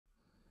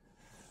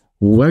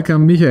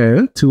Welcome,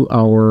 Michael, to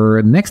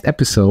our next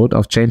episode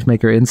of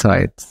Changemaker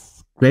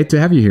Insights. Great to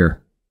have you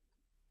here.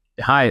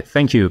 Hi,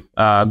 thank you.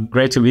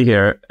 Great to be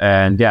here.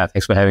 And yeah,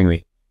 thanks for having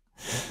me.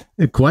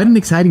 Quite an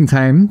exciting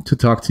time to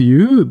talk to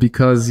you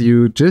because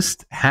you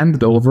just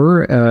handed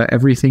over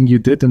everything you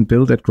did and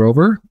built at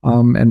Grover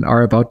and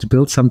are about to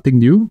build something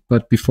new.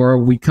 But before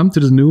we come to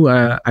the new,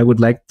 I would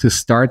like to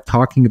start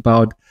talking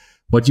about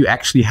what you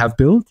actually have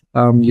built.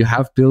 You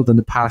have built in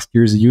the past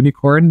years a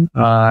unicorn,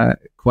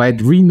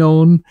 quite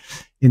renowned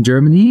in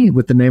Germany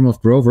with the name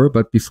of Grover.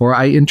 But before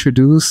I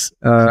introduce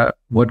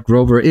what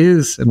Grover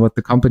is and what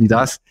the company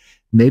does,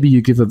 maybe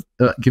you give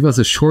us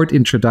a short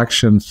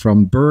introduction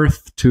from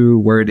birth to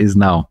where it is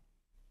now.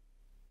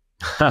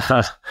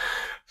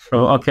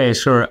 Okay,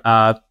 sure.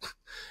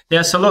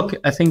 So look,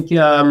 I think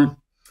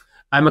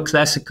I'm a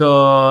classical,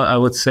 I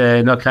would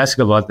say, not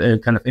classical, but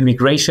kind of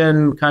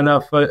immigration kind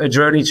of a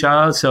journey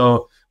child.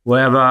 So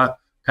wherever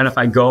kind of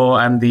I go,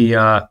 I'm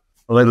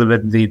a little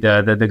bit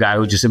the guy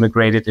who just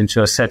immigrated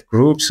into a set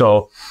group.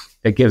 So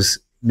it gives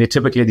me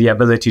typically the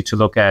ability to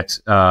look at,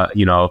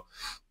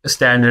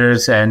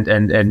 standards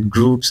and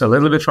groups a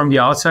little bit from the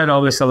outside,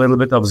 always a little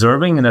bit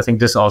observing. And I think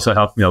this also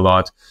helped me a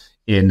lot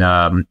in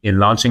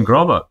launching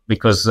Grover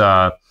because,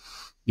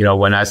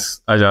 when I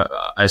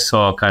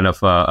saw kind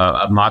of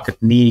a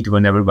market need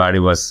when everybody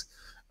was,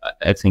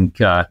 I think,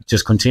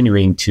 just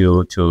continuing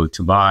to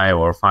buy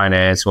or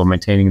finance or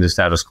maintaining the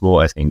status quo,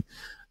 I think.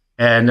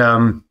 And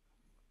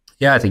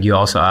I think you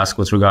also asked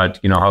with regard,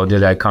 how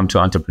did I come to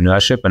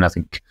entrepreneurship? And I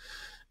think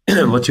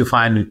what you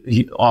find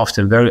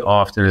very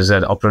often is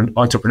that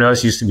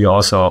entrepreneurs used to be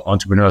also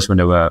entrepreneurs when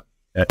they were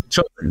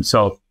children.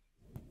 So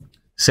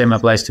same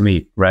applies to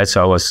me, right?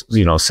 So I was,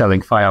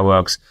 selling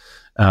fireworks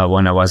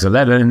when I was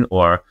 11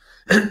 or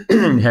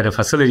had a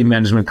facility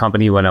management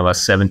company when I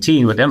was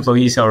 17 with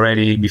employees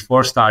already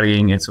before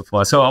starting and so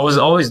forth. So I was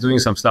always doing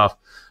some stuff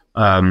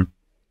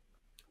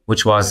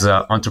which was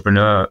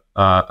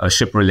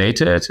entrepreneurship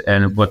related.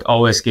 And what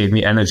always gave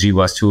me energy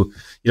was to,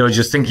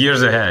 just think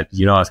years ahead.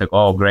 I was like,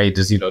 oh, great,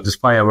 this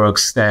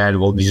fireworks stand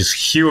will be just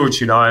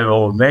huge, I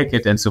will make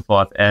it and so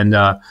forth. And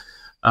so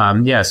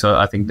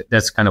I think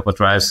that's kind of what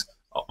drives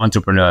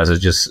entrepreneurs, is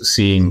just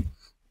seeing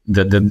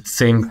the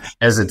thing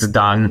as it's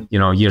done,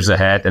 years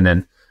ahead and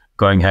then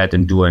going ahead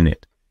and doing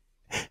it.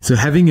 So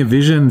having a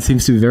vision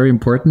seems to be very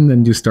important,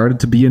 and you started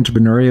to be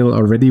entrepreneurial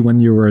already when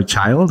you were a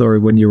child or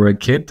when you were a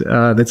kid.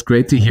 That's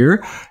great to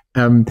hear.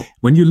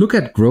 When you look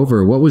at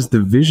Grover, what was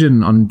the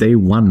vision on day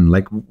one?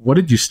 Like, what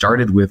did you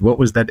started with? What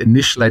was that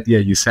initial idea?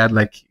 You said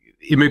like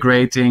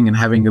immigrating and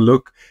having a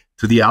look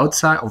to the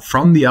outside or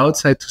from the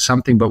outside to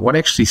something, but what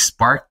actually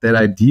sparked that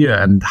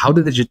idea, and how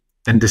did you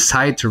then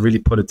decide to really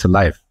put it to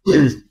life?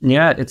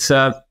 Yeah, it's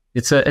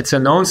a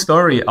known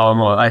story,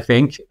 Almo. I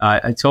think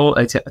I tell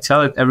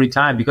it every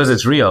time because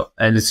it's real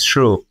and it's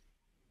true.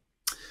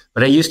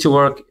 But I used to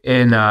work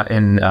in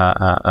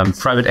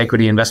private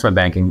equity investment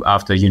banking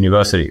after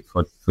university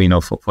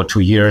for 2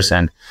 years,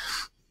 and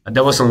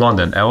that was in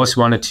London. I always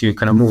wanted to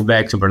kind of move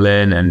back to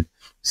Berlin and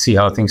see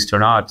how things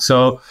turn out.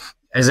 So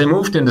as I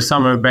moved in the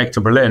summer back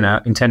to Berlin, I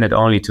intended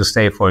only to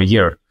stay for a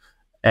year,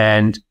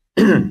 and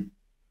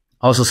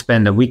also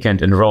spend a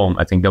weekend in Rome.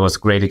 I think that was a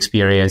great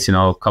experience, a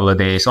couple of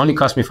days. Only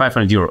cost me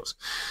 500 euros.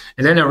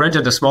 And then I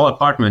rented a small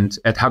apartment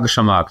at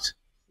Hagischer Markt.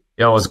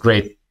 It was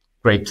great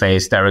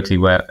place directly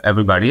where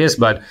everybody is.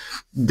 But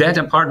that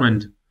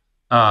apartment,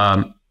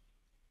 I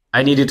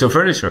needed to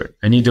furnish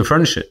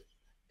it.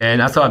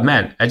 And I thought,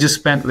 man, I just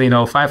spent,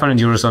 500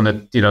 euros on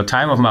the,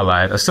 time of my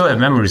life. I still have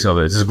memories of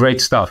it. It's great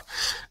stuff.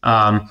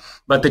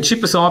 But the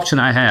cheapest option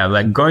I have,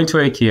 like going to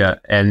IKEA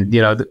and,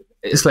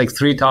 it's like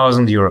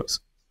 3,000 euros.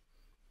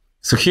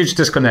 It's a huge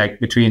disconnect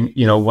between,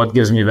 what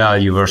gives me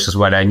value versus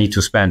what I need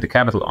to spend the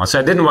capital on. So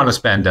I didn't want to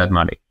spend that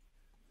money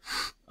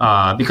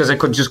because I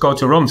could just go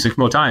to Rome 6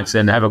 more times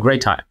and have a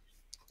great time.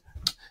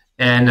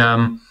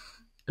 And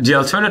the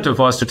alternative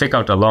was to take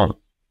out a loan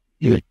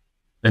in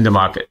the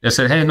market. They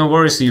said, hey, no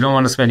worries, you don't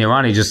want to spend your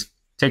money, just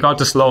take out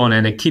this loan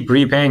and then keep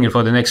repaying it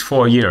for the next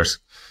 4 years.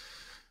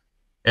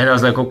 And I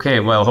was like,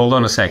 okay, well, hold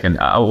on a second.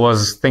 I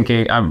was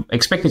thinking, I'm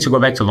expecting to go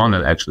back to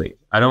London, actually.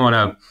 I don't want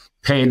to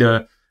pay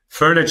the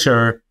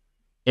furniture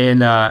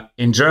in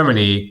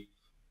Germany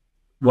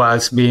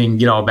whilst being,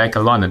 back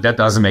in London. That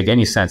doesn't make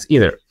any sense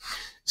either.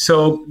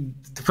 So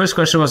the first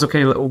question was,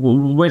 okay,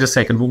 wait a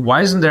second.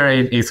 Why isn't there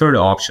a third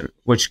option,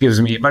 which gives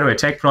me, by the way,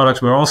 tech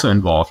products were also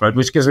involved, right?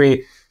 Which gives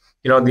me,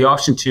 the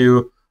option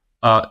to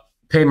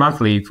pay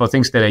monthly for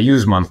things that I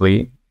use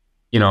monthly,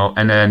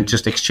 and then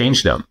just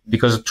exchange them.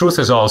 Because the truth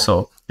is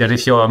also that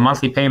if your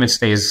monthly payment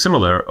stays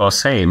similar or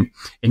same,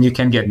 and you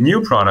can get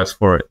new products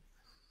for it,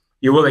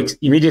 you will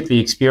immediately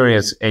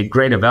experience a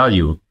greater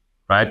value,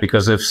 right?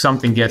 Because if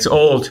something gets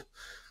old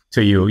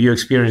to you, you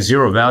experience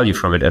zero value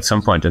from it at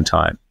some point in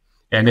time.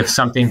 And if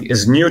something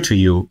is new to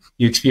you,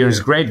 you experience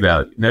great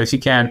value. Now, if you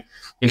can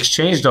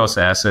exchange those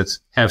assets,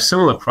 have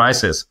similar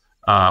prices,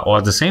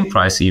 or the same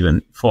price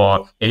even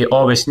for a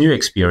always new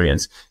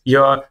experience,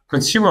 your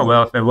consumer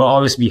welfare will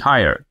always be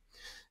higher.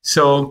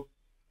 So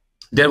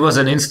there was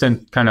an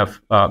instant kind of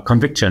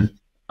conviction,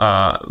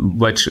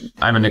 which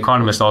I'm an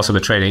economist also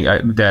with trading,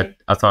 that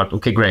I thought,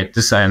 okay, great,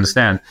 this I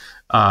understand.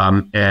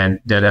 And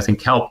that I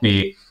think helped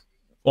me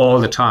all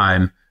the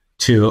time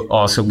to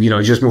also,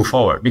 just move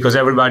forward. Because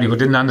everybody who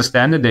didn't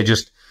understand it, they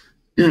just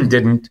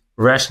didn't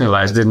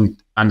rationalize,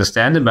 didn't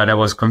understand it. But I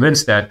was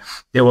convinced that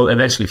they will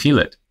eventually feel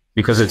it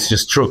because it's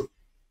just true.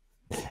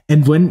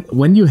 And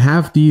when you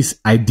have these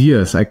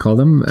ideas, I call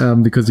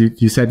them, because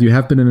you said you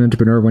have been an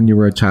entrepreneur when you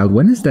were a child,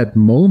 when is that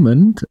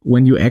moment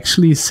when you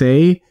actually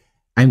say,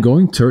 I'm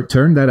going to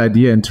turn that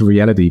idea into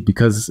reality?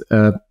 Because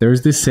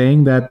there's this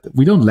saying that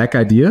we don't lack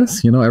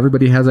ideas.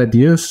 Everybody has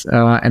ideas.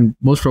 And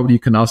most probably you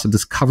can also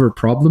discover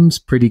problems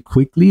pretty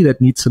quickly that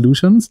need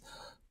solutions.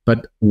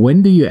 But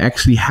when do you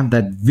actually have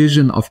that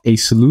vision of a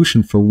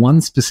solution for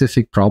one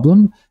specific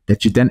problem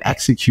that you then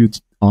execute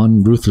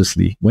on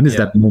ruthlessly? When is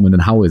that moment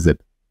and how is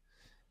it?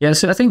 Yeah,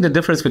 so I think the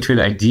difference between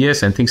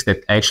ideas and things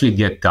that actually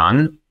get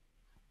done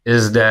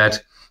is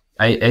that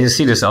I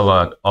see this a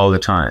lot all the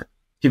time.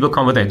 People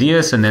come with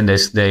ideas and then they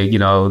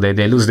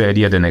lose the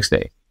idea the next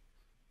day,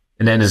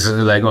 and then it's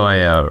like, oh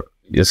yeah,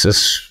 it's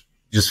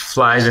just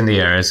flies in the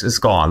air. It's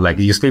gone. Like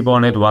you sleep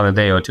on it one a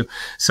day or two.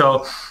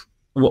 So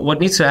what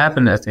needs to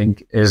happen, I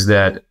think, is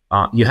that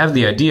you have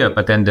the idea,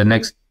 but then the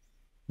next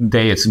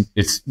day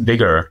it's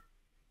bigger.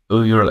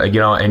 You're like,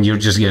 and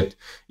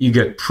you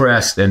get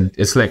pressed, and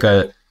it's like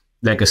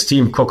a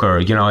steam cooker,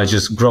 it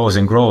just grows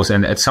and grows.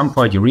 And at some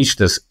point you reach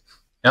this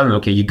element,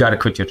 okay, you got to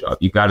quit your job.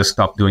 You got to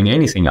stop doing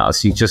anything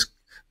else. You just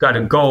got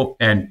to go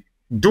and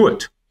do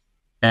it.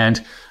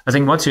 And I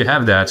think once you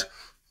have that,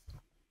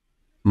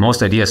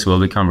 most ideas will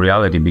become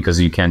reality because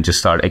you can just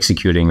start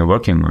executing and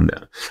working on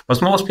them.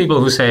 But most people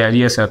who say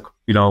ideas are,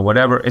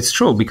 whatever, it's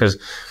true because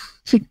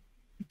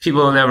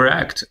people will never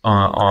act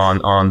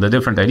on the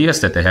different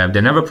ideas that they have.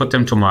 They never put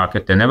them to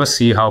market. They never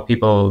see how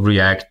people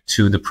react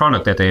to the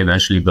product that they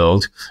eventually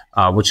build,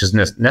 which is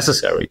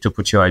necessary to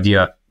put your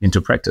idea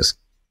into practice.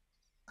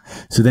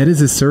 So that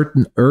is a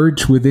certain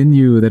urge within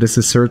you. That is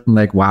a certain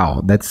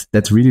wow,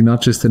 that's really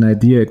not just an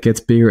idea. It gets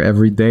bigger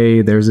every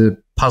day. There's a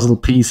puzzle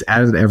piece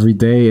added every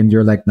day, and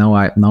you're like, now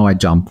I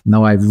jump.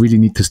 Now I really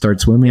need to start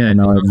swimming. And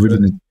now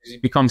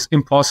it becomes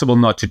impossible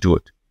not to do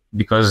it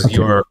because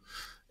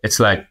it's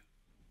like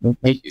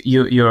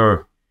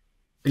you're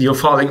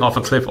falling off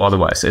a cliff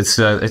otherwise.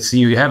 It's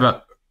you have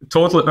a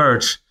total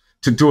urge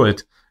to do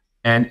it,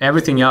 and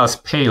everything else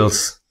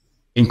pales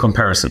in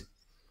comparison.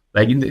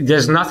 Like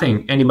there's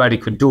nothing anybody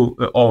could do,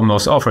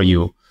 almost offer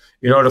you,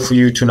 in order for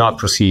you to not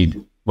proceed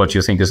what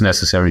you think is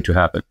necessary to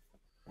happen.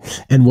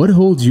 And what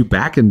holds you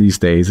back in these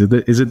days?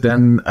 Is it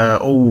then,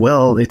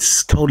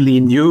 it's totally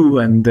new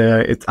and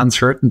it's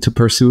uncertain to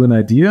pursue an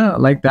idea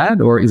like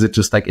that? Or is it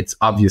just like, it's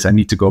obvious, I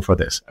need to go for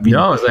this?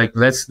 No, it's like,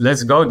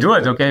 let's go do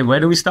it. Okay, where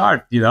do we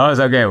start? It's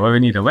okay, well, we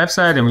need a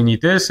website and we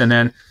need this. And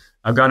then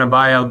I'm going to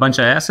buy a bunch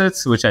of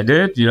assets, which I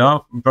did,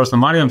 personal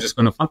money. I'm just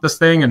going to fund this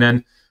thing. And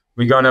then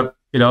we're going to,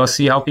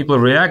 see how people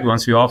react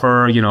once we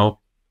offer,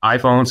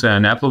 iPhones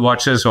and Apple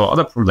Watches or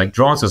other like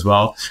drones as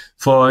well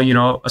for,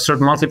 a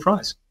certain monthly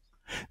price.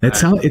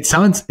 It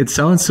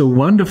sounds so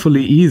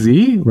wonderfully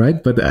easy,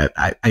 right? But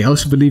I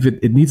also believe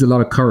it needs a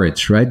lot of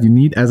courage, right? You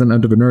need, as an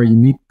entrepreneur, you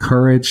need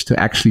courage to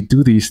actually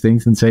do these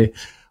things and say,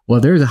 well,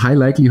 there's a high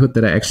likelihood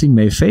that I actually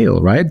may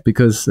fail, right?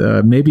 Because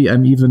maybe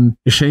I'm even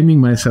shaming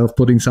myself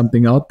putting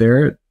something out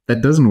there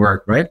that doesn't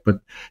work, right?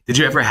 But did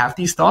you ever have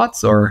these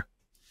thoughts or?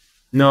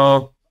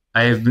 No,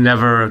 I've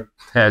never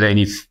had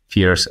any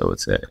fears, I would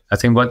say. I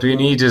think what we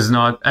need is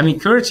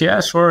courage.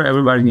 Yeah, sure.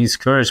 Everybody needs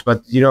courage,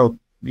 but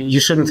you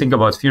shouldn't think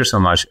about fear so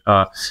much.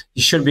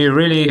 You should be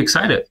really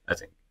excited, I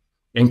think,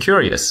 and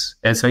curious.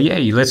 And so,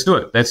 let's do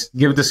it. Let's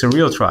give this a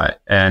real try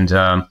and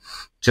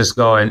just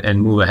go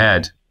and move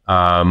ahead.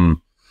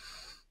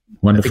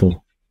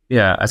 Wonderful.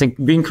 I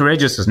think being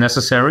courageous is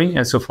necessary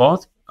and so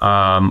forth,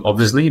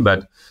 obviously,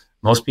 but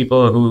most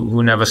people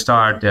who never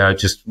start,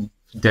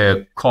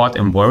 they're caught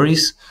in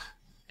worries.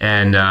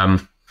 And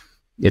I'm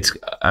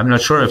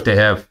not sure if they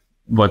have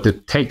what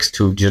it takes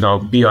to,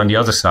 be on the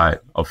other side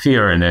of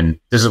fear. And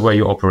then this is where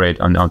you operate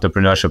on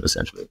entrepreneurship,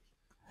 essentially.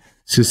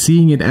 So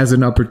seeing it as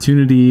an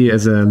opportunity,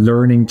 as a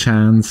learning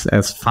chance,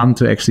 as fun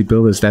to actually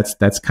build this,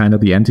 that's kind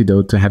of the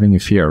antidote to having a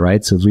fear,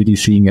 right? So really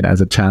seeing it as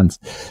a chance.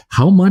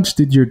 How much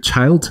did your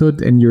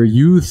childhood and your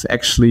youth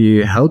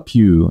actually help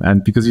you?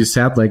 And because you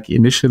said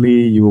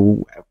initially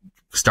you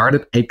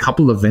started a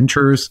couple of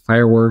ventures,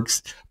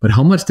 fireworks, but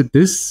how much did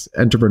this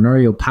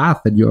entrepreneurial path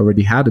that you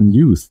already had in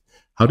youth,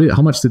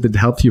 how much did it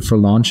help you for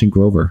launching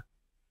Grover?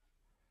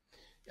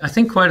 I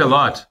think quite a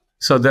lot.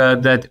 So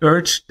that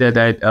urge that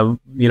I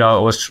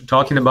was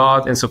talking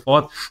about and so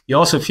forth, you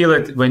also feel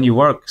it when you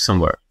work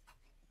somewhere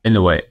in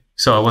a way.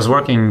 So I was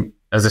working,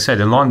 as I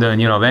said, in London,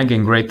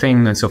 banking, great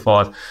thing and so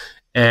forth.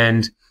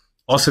 And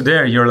also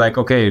there, you're like,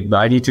 okay,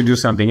 I need to do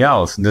something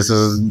else.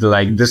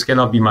 This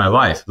cannot be my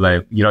life.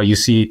 You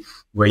see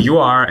where you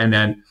are, and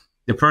then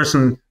the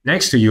person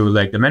next to you,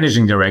 like the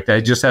managing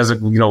director, just has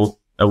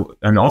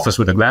an office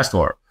with a glass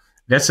door.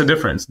 That's the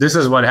difference. This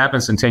is what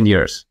happens in 10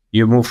 years.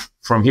 You move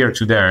from here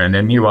to there, and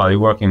then meanwhile, you're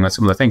working on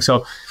similar things.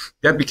 So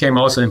that became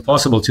also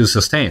impossible to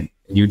sustain.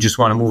 You just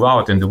want to move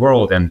out in the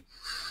world and,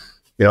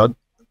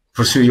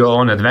 pursue your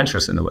own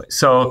adventures in a way.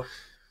 So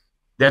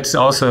that's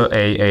also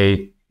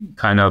a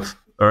kind of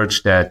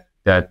urge that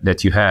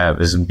you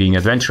have, is being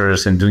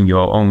adventurous and doing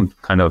your own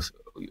kind of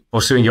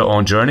pursuing your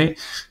own journey.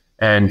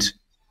 And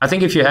I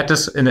think if you had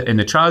this in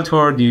the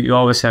childhood, you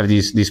always have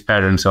these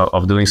patterns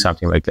of doing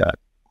something like that.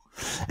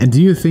 And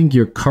do you think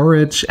your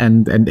courage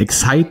and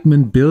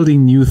excitement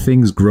building new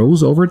things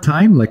grows over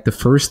time? Like the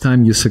first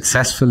time you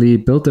successfully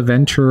built a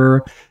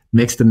venture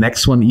makes the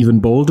next one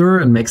even bolder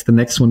and makes the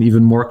next one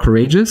even more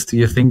courageous? Do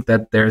you think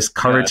that there's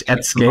courage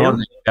at scale?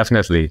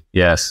 Definitely,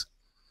 yes.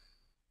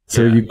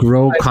 So you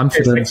grow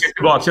confidence.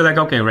 You're like,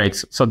 okay, right.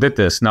 So did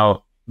this.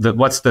 Now,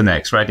 what's the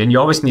next, right? And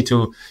you always need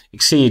to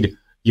exceed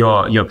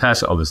your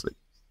past, obviously.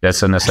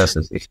 That's a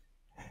necessity.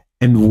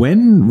 And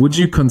when would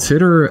you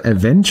consider a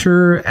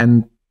venture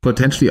and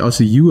potentially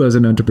also you as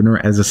an entrepreneur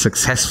as a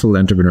successful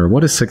entrepreneur?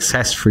 What is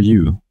success for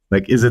you?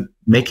 Like, is it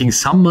making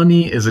some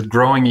money? Is it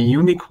growing a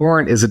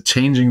unicorn? Is it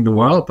changing the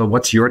world? But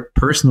what's your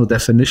personal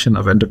definition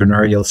of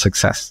entrepreneurial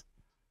success?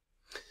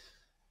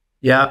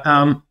 Yeah,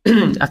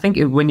 I think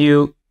when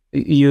you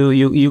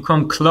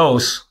come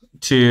close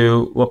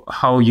to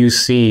how you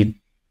see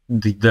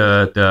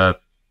the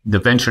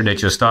venture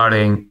that you're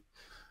starting,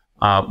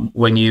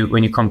 when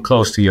you come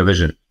close to your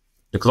vision,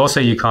 the closer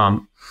you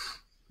come,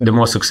 the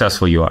more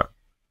successful you are.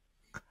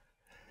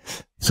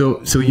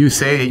 So you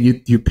say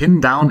you pin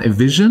down a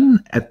vision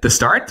at the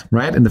start,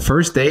 right? In the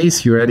first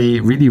days, you already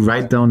really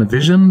write down a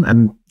vision,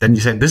 and then you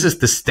say, this is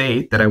the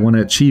state that I want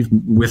to achieve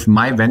with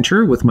my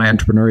venture, with my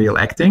entrepreneurial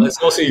acting. It's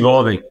also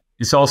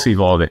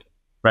evolving.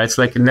 Right? It's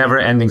like a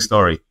never-ending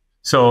story.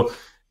 So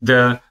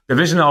the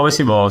vision always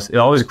evolves. It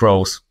always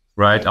grows,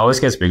 right? It always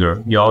gets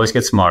bigger. You always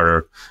get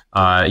smarter.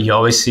 You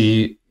always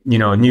see,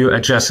 new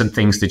adjacent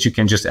things that you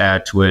can just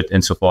add to it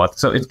and so forth.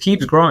 So it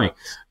keeps growing.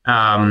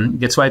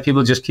 That's why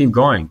people just keep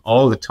going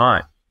all the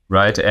time,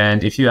 right?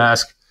 And if you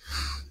ask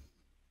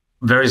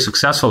very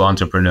successful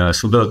entrepreneurs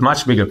who build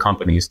much bigger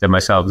companies than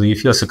myself, do you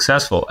feel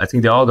successful? I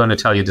think they're all going to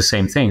tell you the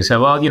same thing. Say,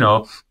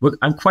 well,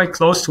 I'm quite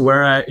close to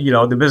where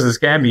the business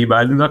can be, but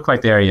I'm not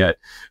quite there yet.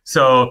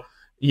 So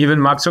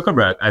even Mark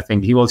Zuckerberg, I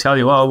think he will tell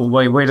you, well,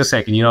 wait a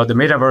second, the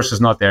metaverse is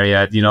not there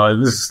yet.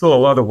 This is still a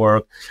lot of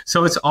work.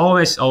 So it's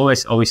always a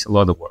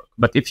lot of work.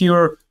 But if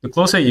the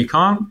closer you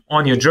come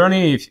on your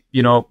journey,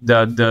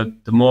 the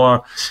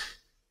more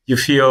you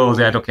feel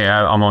that, okay,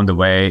 I'm on the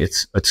way.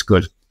 It's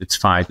good. It's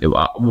fine.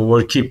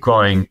 We'll keep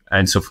going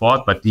and so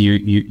forth. But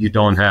you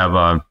don't have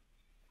a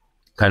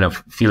kind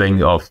of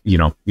feeling of,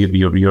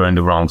 you're in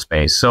the wrong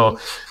space. So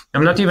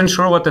I'm not even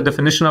sure what the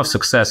definition of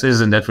success is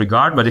in that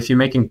regard, but if you're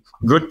making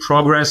good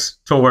progress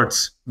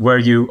towards where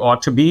you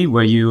ought to be,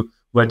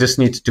 where this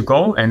needs to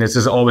go, and this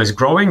is always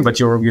growing, but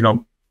you're,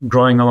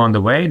 growing along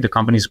the way, the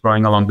company's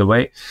growing along the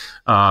way,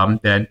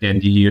 then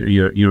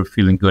you're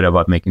feeling good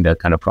about making that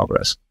kind of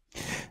progress.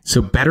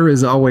 So better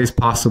is always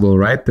possible,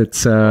 right?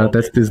 That's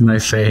this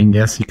nice saying.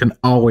 Yes, you can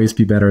always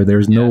be better.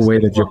 There's no way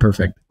that you're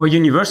perfect. For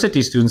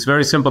university students,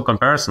 very simple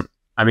comparison.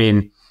 I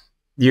mean,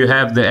 you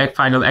have the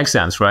final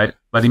exams, right?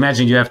 But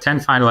imagine you have 10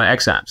 final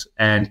exams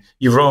and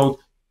you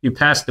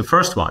passed the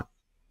first one.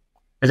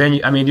 And then,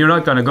 you're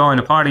not going to go in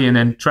a party and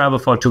then travel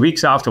for 2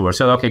 weeks afterwards.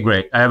 So, okay,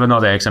 great. I have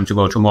another exam to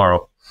go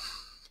tomorrow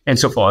and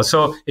so forth.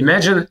 So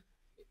imagine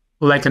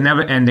like a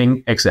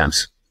never-ending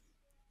exams.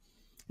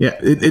 Yeah,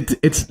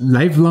 it's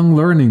lifelong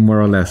learning, more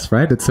or less,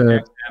 right? It's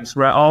exams,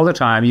 right, all the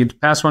time. You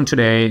pass one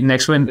today,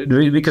 next one,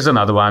 because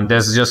another one.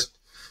 There's just,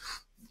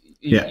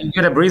 you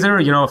get a breather,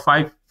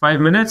 5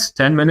 minutes,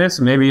 10 minutes,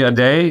 maybe a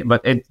day,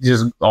 but it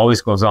just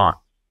always goes on.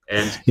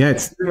 And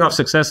speaking of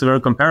success is very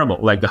comparable.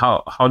 Like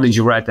how did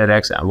you write that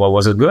exam? Well,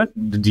 was it good?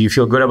 Do you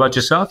feel good about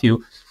yourself?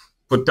 You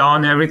put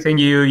down everything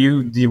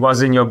you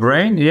was in your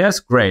brain? Yes,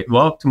 great.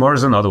 Well,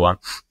 tomorrow's another one.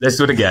 Let's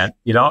do it again,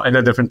 and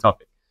a different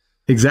topic.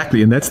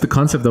 Exactly. And that's the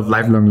concept of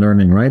lifelong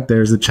learning, right?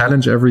 There's a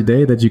challenge every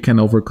day that you can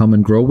overcome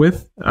and grow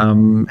with.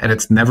 And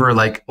it's never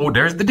like, oh,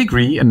 there's the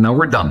degree and now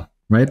we're done.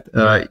 Right?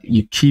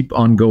 You keep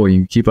on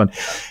going. You keep on.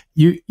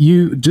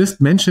 You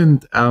just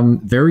mentioned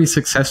very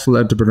successful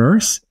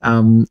entrepreneurs.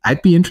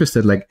 I'd be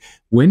interested, like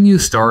when you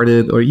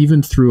started, or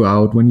even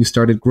throughout, when you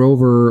started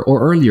Grover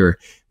or earlier,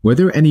 were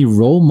there any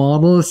role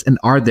models, and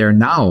are there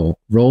now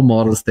role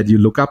models that you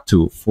look up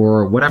to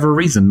for whatever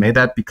reason? May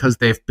that because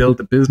they've built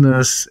a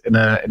business in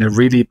a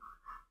really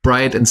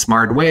bright and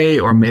smart way,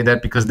 or may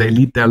that because they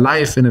lead their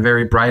life in a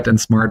very bright and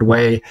smart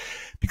way,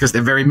 because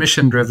they're very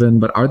mission driven.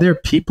 But are there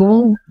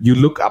people you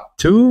look up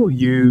to,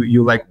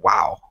 you like,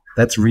 wow,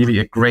 that's really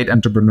a great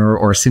entrepreneur,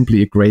 or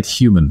simply a great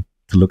human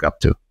to look up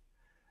to?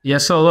 Yeah,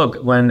 so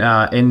look, when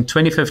in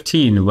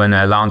 2015, when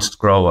I launched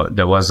Grover,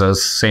 there was a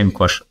same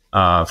question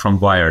from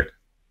Wired.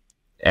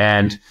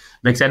 And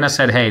back then I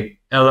said, hey,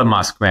 Elon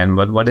Musk, man,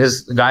 what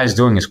this guy is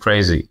doing is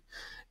crazy.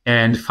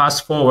 And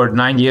fast forward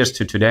 9 years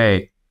to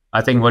today,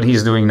 I think what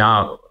he's doing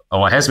now,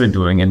 or has been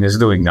doing and is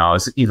doing now,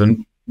 is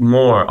even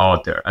more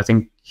out there. I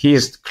think he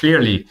is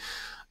clearly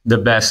the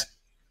best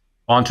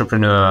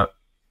entrepreneur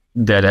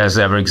that has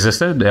ever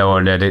existed,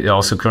 or that it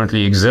also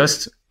currently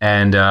exists.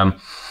 And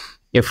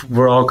if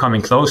we're all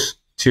coming close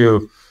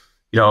to,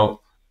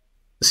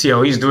 see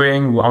how he's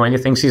doing, how many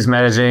things he's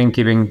managing,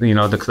 keeping,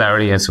 the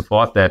clarity and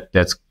support,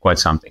 that's quite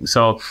something.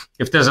 So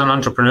if there's an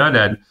entrepreneur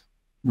that,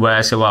 where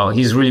I say, well,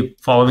 he's really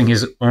following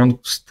his own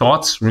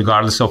thoughts,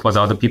 regardless of what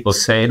other people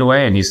say in a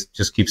way, and he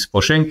just keeps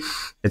pushing,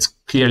 it's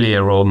clearly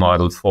a role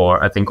model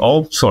for, I think,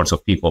 all sorts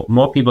of people.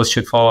 More people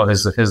should follow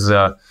his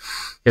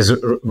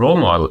role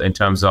model in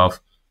terms of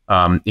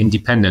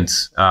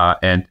independence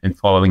and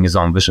following his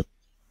own vision.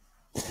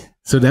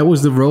 So that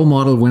was the role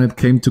model when it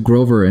came to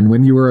Grover. And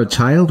when you were a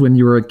child, when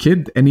you were a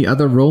kid, any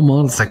other role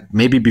models, like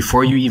maybe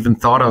before you even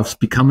thought of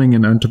becoming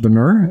an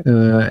entrepreneur,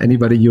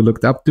 anybody you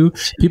looked up to?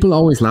 People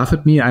always laugh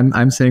at me.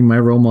 I'm saying my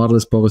role model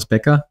is Boris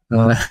Becker,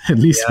 at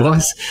least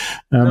was.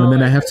 And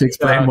then I have to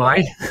explain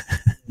why.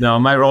 No,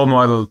 my role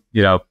model,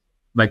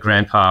 my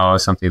grandpa or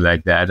something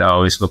like that.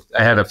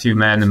 I had a few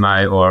men in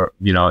my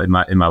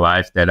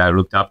life that I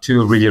looked up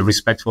to, really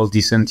respectful,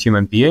 decent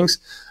human beings.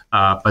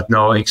 But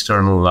no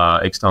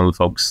external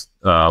folks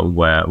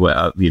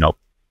were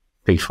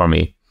picked for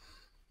me.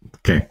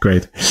 Okay,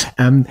 great.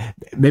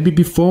 Maybe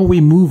before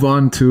we move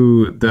on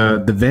to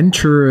the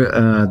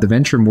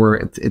venture more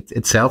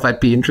itself,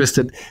 I'd be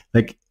interested,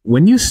 like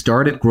when you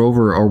started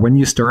Grover or when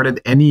you started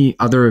any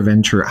other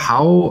venture,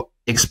 how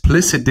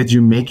explicit did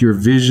you make your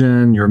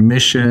vision, your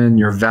mission,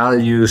 your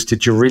values?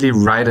 Did you really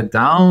write it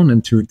down,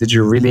 and did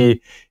you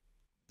really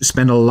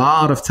spend a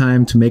lot of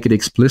time to make it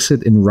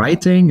explicit in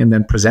writing and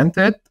then present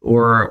it,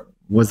 or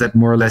was that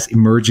more or less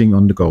emerging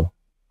on the go?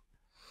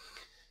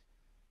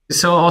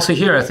 So also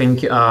here, I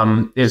think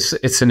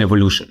it's an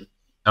evolution.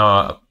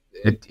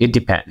 It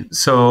depends.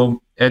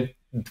 So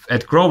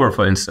at Grover,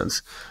 for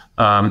instance,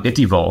 it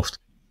evolved,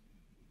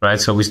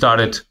 right? So we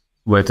started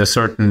with a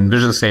certain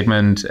vision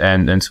statement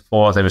and so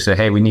forth. And we said,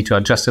 hey, we need to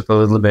adjust it a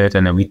little bit.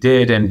 And then we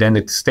did, and then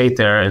it stayed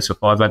there and so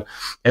forth. But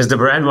as the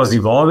brand was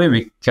evolving,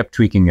 we kept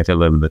tweaking it a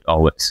little bit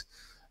always.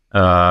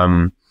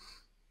 In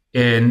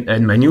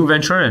my new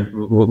venture,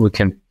 and we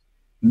can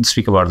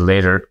speak about it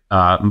later,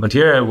 but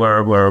here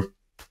we're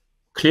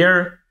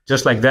clear,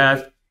 just like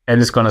that, and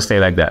it's going to stay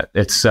like that.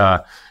 It's,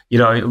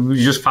 you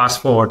just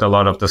fast forward a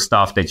lot of the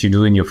stuff that you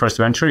do in your first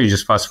venture. You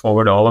just fast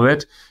forward all of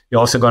it.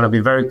 You're also going to be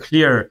very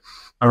clear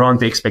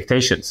around the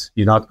expectations.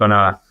 You're not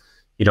gonna,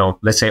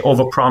 let's say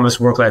overpromise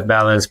work-life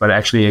balance, but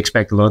actually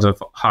expect a lot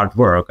of hard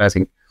work. I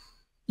think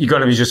you're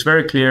gonna be just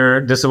very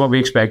clear. This is what we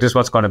expect. This is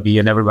what's gonna be,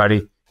 and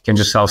everybody can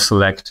just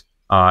self-select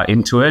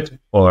into it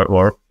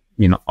or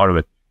out of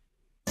it.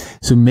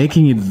 So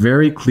making it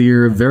very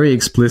clear, very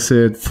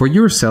explicit for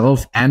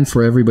yourself and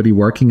for everybody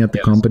working at the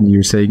company,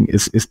 you're saying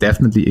is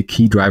definitely a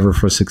key driver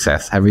for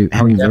success.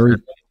 Having very.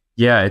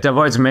 Yeah, it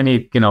avoids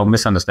many,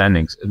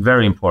 misunderstandings.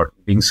 Very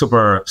important. Being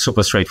super,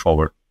 super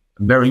straightforward,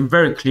 very,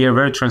 very clear,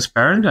 very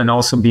transparent, and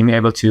also being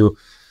able to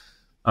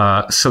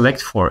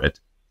select for it.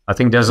 I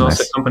think there's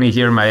also a company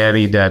here in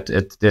Miami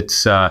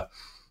that's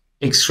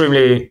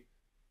extremely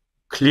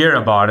clear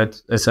about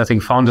it. It's, I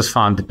think, Founders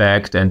Fund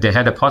backed, and they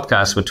had a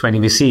podcast with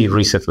 20VC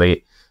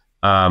recently.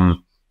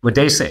 What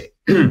they say,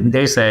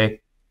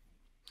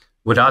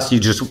 with us,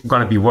 you're just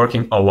going to be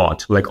working a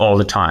lot, like all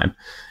the time.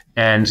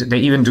 And they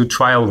even do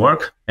trial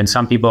work. And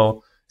some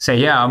people say,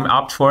 yeah, I'm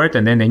up for it.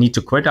 And then they need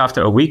to quit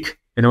after a week.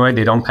 In a way,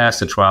 they don't pass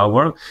the trial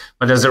work.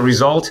 But as a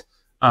result,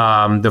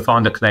 the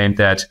founder claimed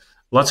that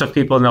lots of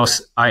people now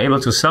are able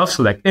to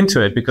self-select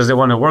into it because they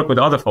want to work with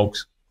other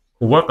folks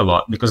who work a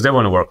lot because they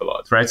want to work a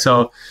lot, right?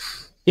 So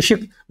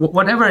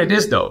whatever it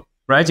is though,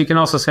 right? You can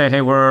also say,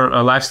 hey, we're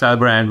a lifestyle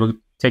brand. We're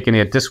taking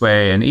it this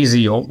way and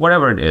easy or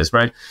whatever it is,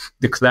 right?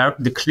 The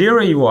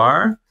clearer you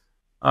are,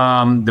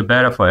 the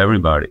better for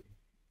everybody.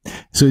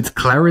 So it's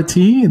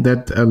clarity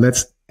that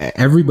lets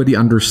everybody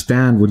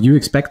understand what you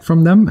expect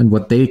from them and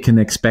what they can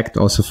expect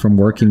also from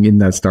working in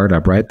that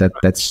startup, right?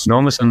 That's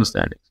no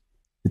misunderstanding.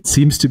 It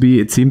seems to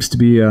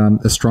be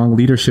a strong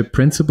leadership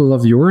principle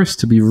of yours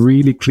to be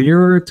really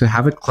clear, to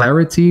have a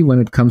clarity when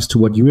it comes to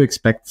what you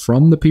expect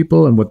from the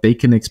people and what they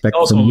can expect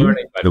also from you.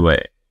 Learning, by the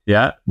way.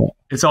 Yeah.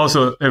 It's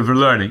also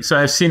learning. So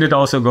I've seen it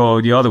also go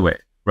the other way,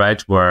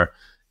 right? Where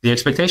the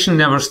expectation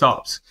never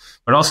stops,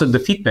 but also the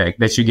feedback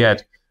that you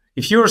get.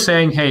 If you're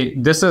saying, hey,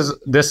 this is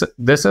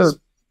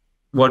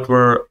what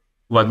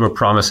we're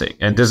promising,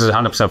 and this is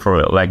 100% for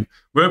real, like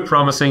we're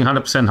promising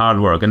 100% hard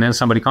work, and then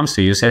somebody comes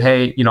to you and said,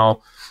 hey,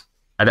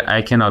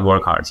 I cannot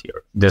work hard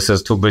here. This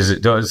is too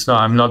busy.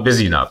 I'm not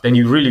busy enough. Then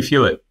you really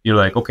feel it. You're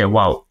like, okay,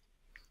 wow,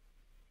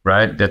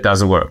 right? That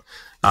doesn't work.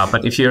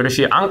 But if you're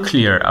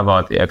unclear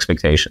about the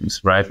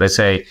expectations, right? Let's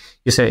say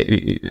you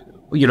say,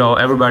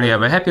 everybody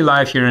have a happy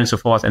life here and so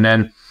forth, and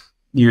then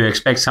you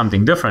expect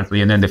something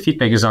differently, and then the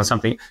feedback is on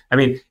something. I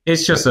mean,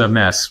 it's just a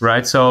mess,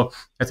 right? So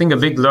I think a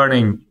big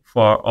learning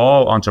for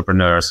all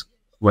entrepreneurs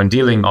when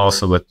dealing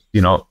also with,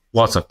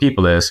 lots of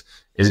people is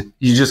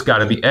you just got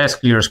to be as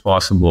clear as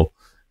possible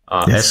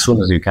as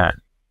soon as you can.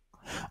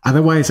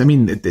 Otherwise, I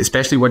mean,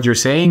 especially what you're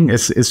saying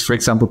is, for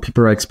example,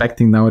 people are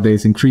expecting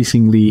nowadays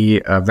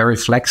increasingly very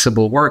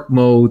flexible work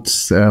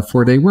modes,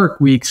 4-day work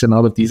weeks, and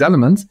all of these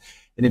elements.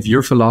 And if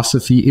your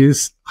philosophy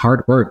is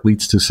hard work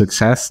leads to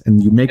success,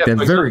 and you make that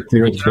very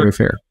clear, it's very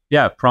fair.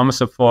 Yeah,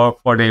 promise a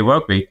 4-day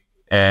work week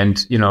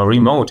and,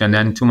 remote. And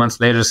then 2 months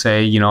later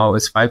say,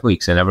 it's 5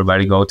 weeks and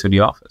everybody go to the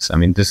office. I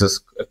mean, this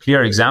is a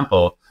clear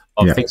example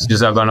of things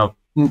just are going to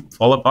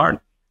fall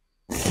apart.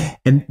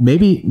 And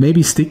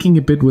maybe sticking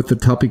a bit with the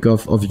topic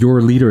of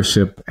your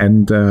leadership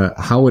and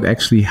how it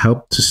actually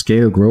helped to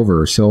scale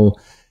Grover. So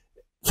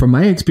from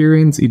my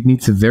experience, it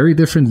needs a very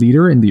different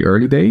leader in the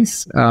early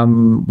days,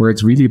 where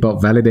it's really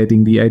about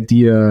validating the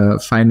idea,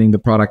 finding the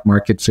product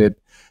market fit,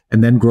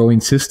 and then growing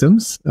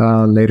systems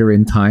later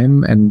in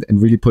time and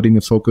really putting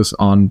a focus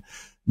on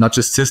not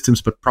just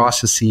systems, but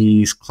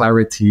processes,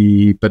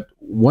 clarity. But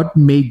what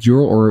made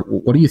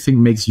what do you think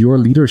makes your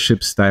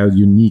leadership style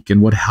unique,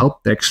 and what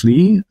helped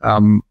actually,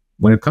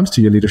 when it comes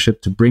to your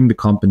leadership, to bring the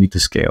company to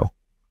scale?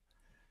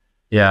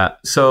 Yeah.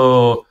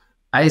 So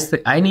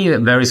I need a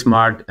very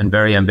smart and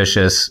very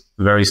ambitious,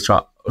 very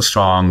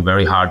strong,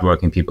 very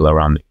hardworking people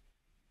around me.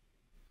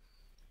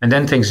 And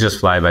then things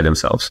just fly by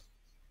themselves.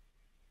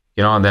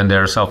 And then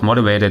they're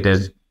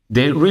self-motivated.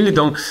 They really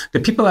don't, the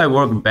people I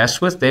work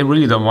best with, they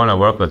really don't want to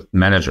work with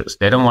managers.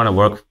 They don't want to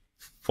work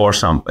for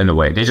some, in a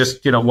way. They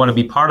just, want to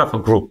be part of a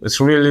group. It's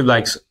really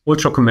like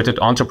ultra committed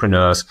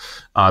entrepreneurs.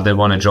 They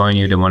want to join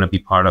you. They want to be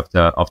part of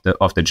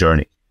the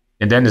journey.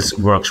 And then this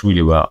works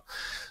really well.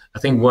 I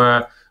think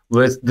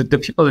with the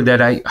people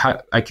that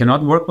I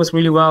cannot work with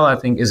really well, I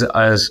think is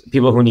as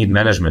people who need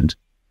management.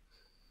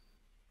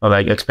 Or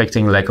like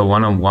expecting like a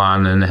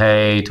one-on-one and,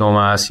 hey,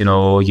 Thomas, you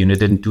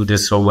didn't do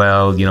this so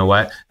well. You know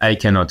what? I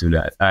cannot do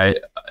that.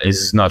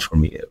 It's not for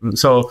me.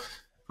 So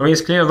for me,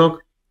 it's clear,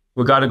 look,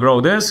 we got to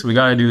grow this. We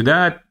got to do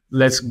that.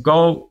 Let's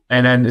go.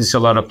 And then it's a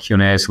lot of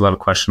Q&A. It's a lot of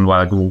questions.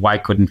 Why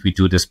couldn't we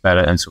do this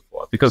better and so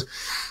forth? Because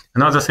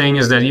another thing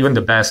is that even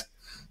the best,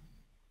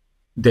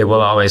 they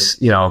will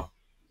always,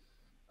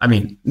 I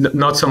mean,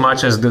 not so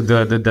much as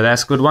the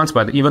less good ones,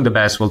 but even the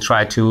best will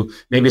try to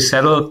maybe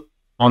settle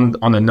on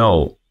a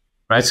no.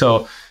 Right.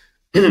 So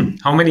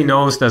how many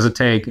no's does it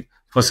take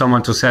for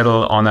someone to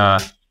settle on a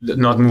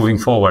not moving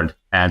forward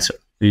answer?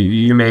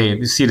 You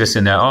may see this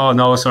in there. Oh,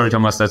 no, sorry,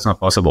 Thomas, that's not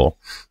possible.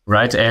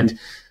 Right. And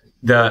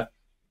the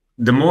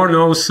more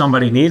no's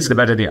somebody needs, the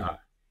better they are.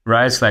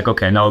 Right. It's like,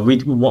 OK, now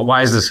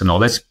why is this a no?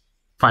 Let's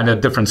find a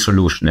different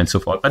solution and so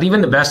forth. But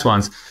even the best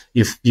ones,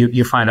 if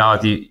you find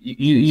out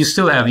you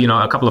still have,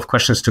 a couple of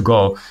questions to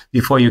go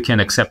before you can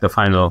accept the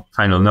final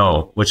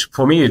no, which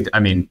for me, I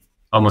mean,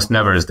 almost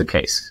never is the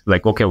case.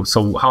 Like, okay,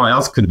 so how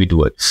else could we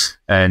do it?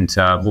 And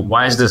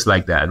why is this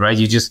like that, right?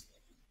 You just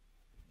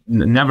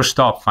never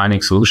stop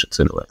finding solutions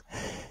in a way.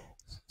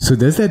 So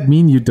does that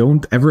mean you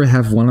don't ever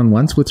have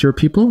one-on-ones with your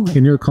people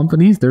in your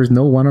companies? There's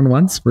no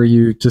one-on-ones where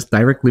you just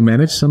directly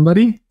manage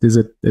somebody? Is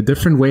it a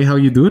different way how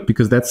you do it?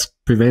 Because that's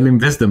prevailing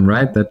wisdom,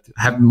 right? That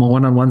have more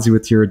one-on-ones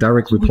with your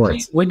direct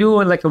reports. We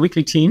do like a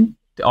weekly team,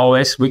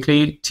 always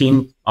weekly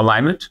team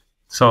alignment.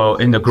 So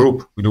in the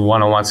group, we do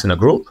one-on-ones in a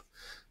group.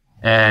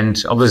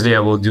 And obviously, I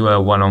will do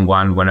a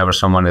one-on-one whenever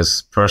someone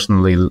is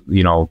personally,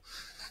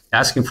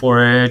 asking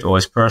for it, or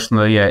is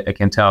personally, I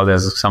can tell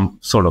there's some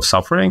sort of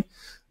suffering,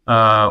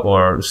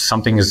 or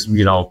something is,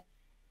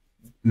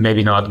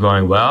 maybe not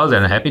going well.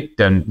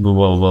 Then we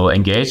will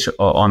engage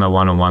on a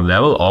one-on-one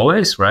level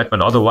always, right?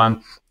 But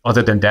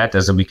other than that,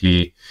 there's a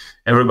weekly.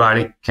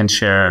 Everybody can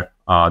share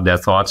their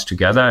thoughts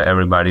together.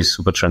 Everybody's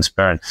super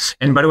transparent.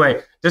 And by the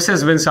way, this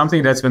has been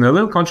something that's been a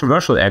little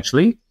controversial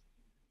actually,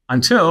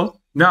 until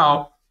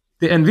now.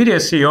 The NVIDIA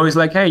CEO is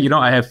like, hey,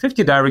 I have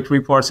 50 direct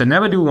reports. I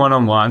never do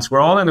one-on-ones. We're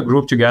all in a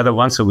group together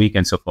once a week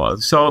and so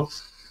forth. So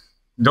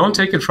don't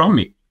take it from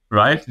me,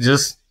 right?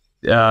 Just,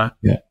 But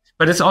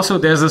it's also,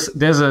 there's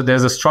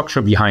a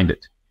structure behind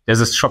it.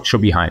 There's a structure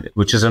behind it,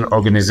 which is an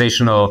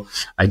organizational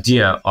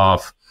idea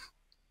of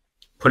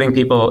putting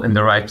people in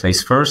the right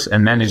place first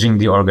and managing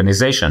the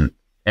organization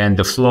and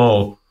the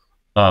flow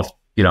of,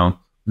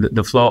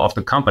 the flow of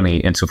the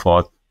company and so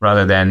forth,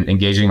 rather than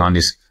engaging on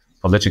these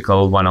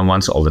political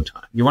one-on-ones all the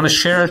time. You want to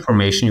share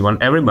information. You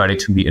want everybody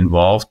to be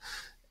involved.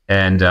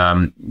 And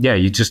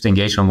you just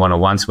engage on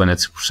one-on-ones when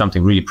it's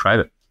something really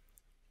private.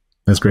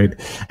 That's great.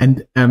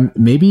 And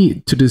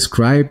maybe to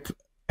describe,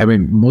 I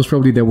mean, most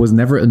probably there was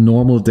never a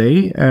normal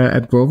day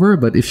at Grover,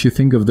 but if you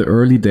think of the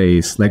early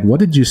days, like what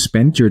did you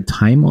spend your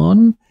time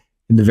on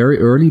in the very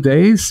early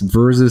days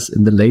versus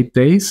in the late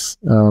days?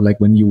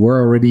 Like when you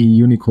were already a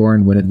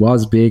unicorn, when it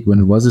was big, when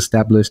it was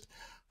established.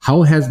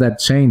 How has that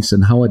changed,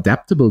 and how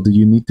adaptable do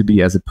you need to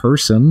be as a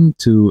person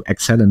to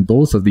excel in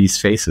both of these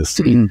phases?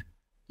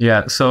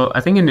 Yeah, so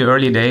I think in the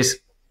early days,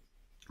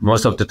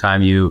 most of the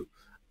time you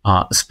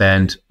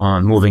spend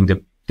on moving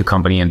the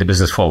company and the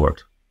business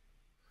forward.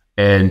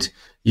 And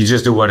you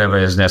just do whatever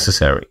is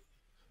necessary,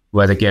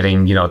 whether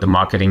getting, the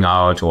marketing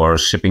out or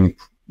shipping,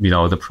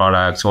 the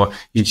products, or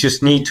you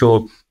just need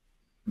to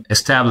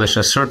establish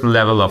a certain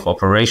level of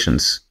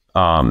operations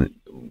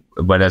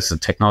whether it's a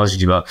technology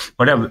development,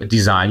 whatever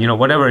design,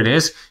 whatever it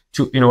is,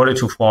 in order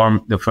to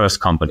form the first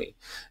company.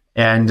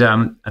 And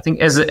I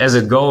think as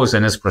it goes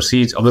and as it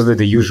proceeds, obviously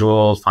the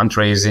usual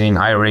fundraising,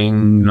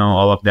 hiring,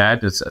 all of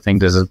that. I think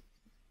there's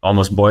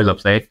almost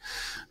boilerplate.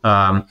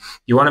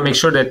 You want to make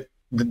sure that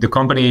the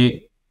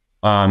company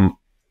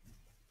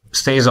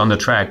stays on the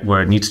track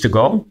where it needs to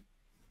go,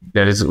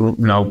 that is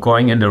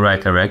going in the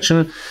right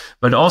direction,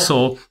 but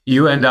also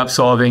you end up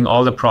solving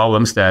all the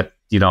problems that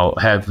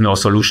have no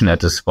solution at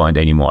this point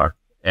anymore.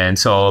 And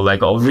so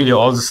like really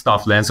all the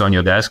stuff lands on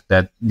your desk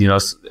that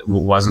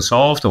wasn't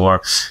solved,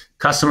 or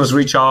customers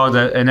reach out,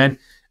 and then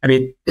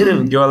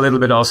you're a little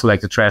bit also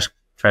like the trash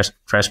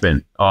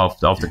bin of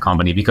the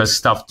company, because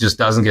stuff just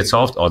doesn't get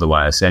solved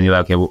otherwise. And you're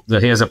like, okay, well,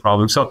 here's a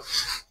problem. So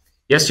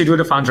yes, you do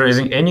the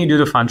fundraising, and you do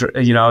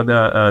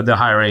the the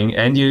hiring,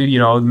 and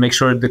you make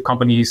sure the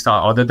company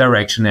start or the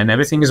direction, and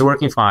everything is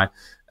working fine,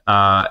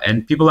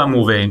 and people are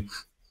moving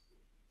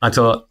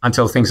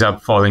until things are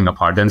falling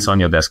apart. Then it's on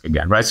your desk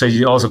again, right? So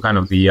you're also kind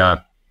of the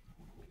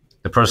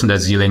person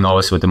that's dealing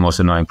always with the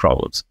most annoying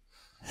problems.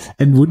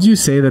 And would you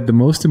say that the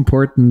most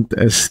important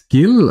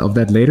skill of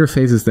that later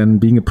phase is then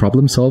being a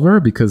problem solver?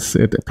 Because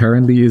it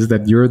apparently is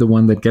that you're the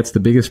one that gets the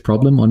biggest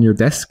problem on your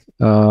desk,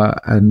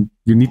 and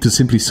you need to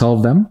simply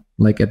solve them.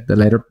 Like at the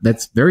later,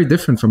 that's very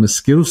different from a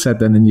skill set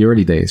than in the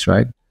early days,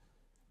 right?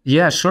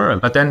 Yeah, sure.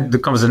 But then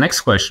comes the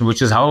next question,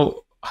 which is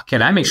how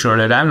can I make sure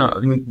that I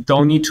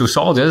don't need to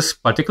solve this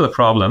particular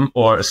problem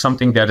or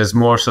something that is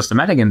more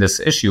systematic in this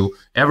issue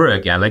ever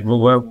again? Like,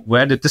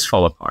 where did this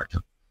fall apart?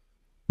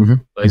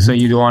 Mm-hmm. So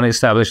you want to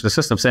establish the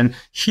systems, and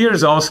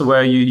here's also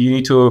where you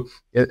need to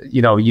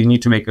you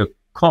need to make a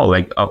call.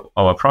 Like, are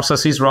our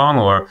processes wrong,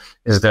 or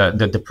is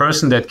the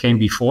person that came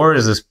before,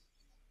 is this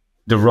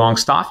the wrong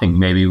staffing?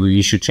 Maybe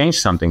we should change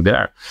something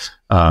there,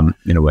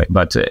 in a way.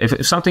 But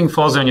if something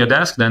falls on your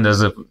desk, then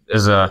there's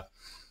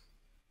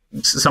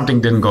something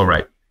didn't go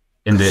right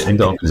in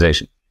the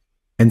organization.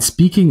 And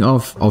speaking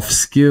of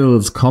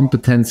skills,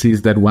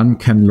 competencies that one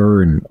can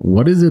learn,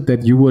 what is it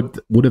that you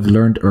would have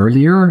learned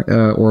earlier,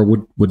 or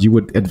would you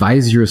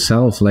advise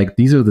yourself, like,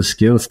 these are the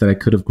skills that I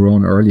could have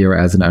grown earlier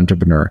as an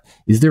entrepreneur?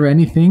 Is there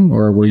anything,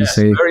 or will you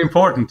say... Very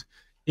important.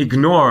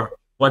 Ignore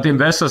what the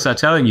investors are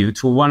telling you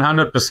to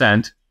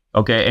 100%,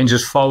 okay, and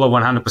just follow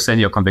 100%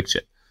 your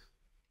conviction.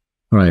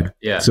 Right.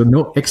 Yeah. So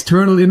no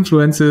external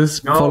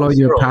influences, follow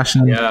your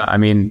passion. Yeah,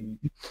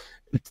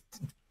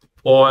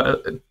 or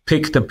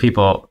pick the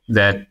people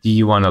that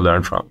you want to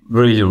learn from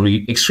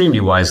really extremely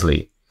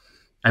wisely.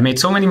 I made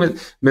so many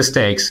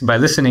mistakes by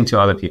listening to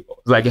other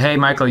people. Like, hey,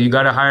 Michael, you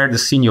got to hire the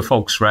senior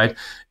folks, right?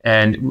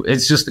 And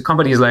it's just, the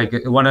company is like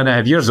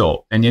 1.5 years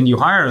old. And then you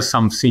hire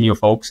some senior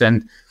folks,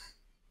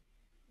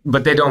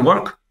 but they don't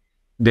work.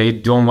 They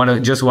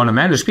don't just want to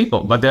manage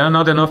people, but there are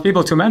not enough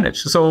people to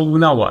manage. So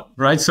now what,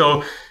 right?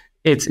 So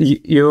it's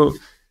you,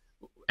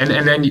 and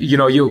then,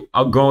 you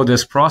go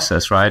this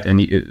process, right?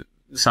 And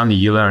suddenly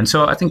you learn.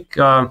 So I think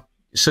you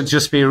should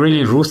just be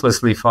really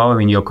ruthlessly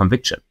following your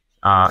conviction.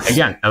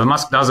 Again, Elon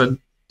Musk does it.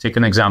 Take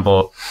an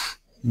example.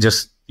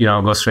 Just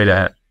go straight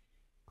ahead.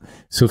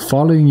 So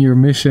following your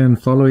mission,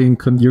 following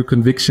your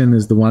conviction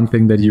is the one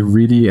thing that you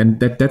really, and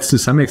that's to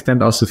some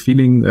extent also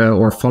feeling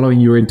or following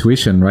your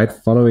intuition, right?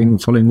 Following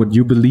what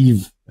you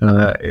believe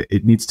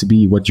it needs to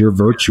be, what your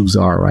virtues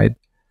are, right?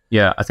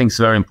 Yeah, I think it's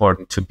very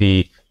important to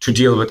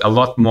deal with a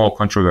lot more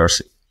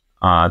controversy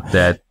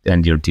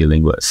and you're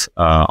dealing with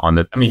on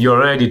it. You're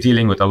already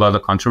dealing with a lot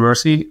of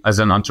controversy as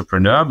an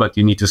entrepreneur, but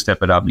you need to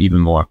step it up even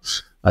more,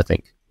 I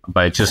think,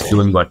 by just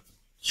doing what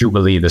you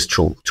believe is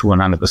true to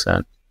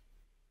 100%.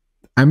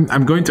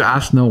 I'm going to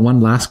ask now one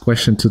last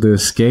question to the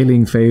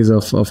scaling phase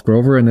of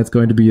Grover, and it's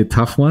going to be a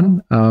tough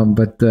one.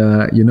 But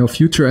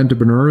future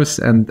entrepreneurs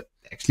and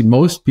actually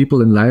most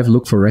people in life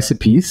look for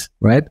recipes,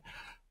 right?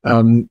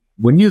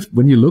 When you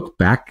look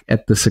back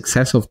at the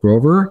success of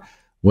Grover,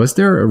 was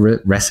there a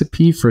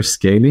recipe for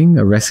scaling,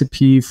 a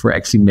recipe for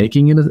actually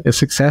making it a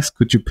success?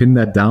 Could you pin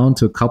that down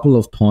to a couple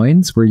of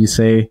points where you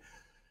say,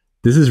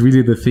 this is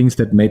really the things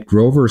that made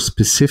Grover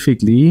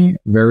specifically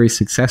very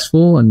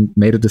successful and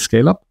made it a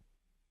scale up?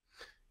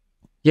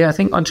 Yeah, I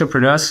think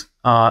entrepreneurs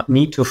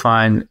need to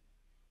find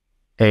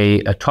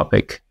a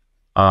topic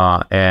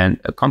and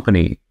a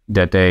company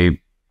a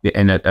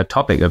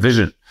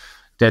vision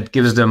that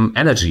gives them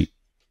energy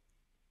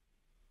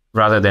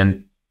rather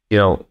than,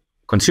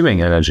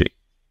 consuming energy.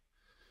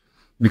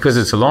 Because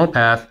it's a long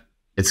path,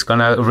 it's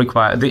gonna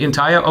require the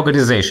entire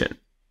organization.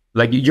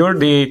 Like, you're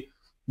the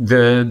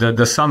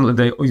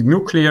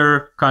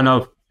nuclear kind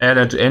of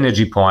added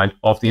energy point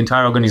of the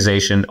entire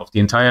organization, of the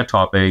entire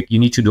topic. You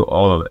need to do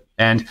all of it.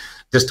 And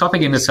this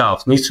topic in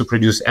itself needs to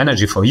produce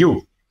energy for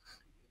you.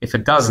 If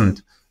it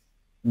doesn't,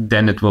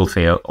 then it will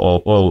fail.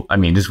 Or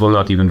this will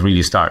not even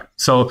really start.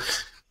 So,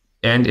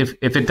 and if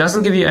it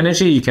doesn't give you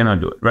energy, you cannot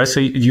do it, right? So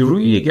you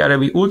really gotta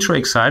be ultra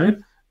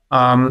excited.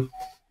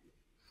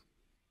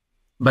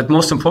 But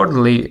most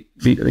importantly,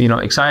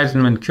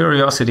 excitement,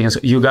 curiosity, and so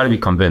you got to be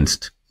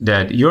convinced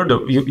that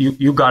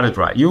you got it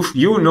right.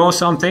 You know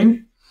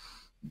something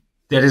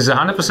that is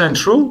 100%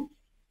 true,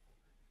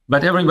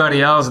 but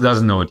everybody else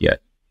doesn't know it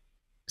yet.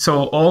 So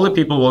all the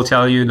people will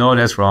tell you, no,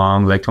 that's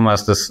wrong. Like,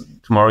 Thomas, this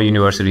Tomorrow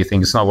University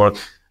thing is not work.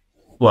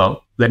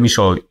 Well, let me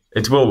show you.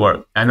 It will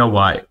work. I know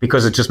why.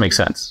 Because it just makes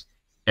sense.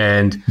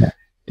 And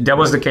that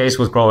was the case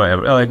with Grover.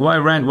 Like, why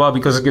rent? Well,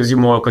 because it gives you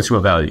more consumer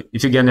value.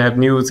 If you're going to have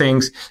new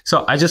things.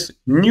 So I just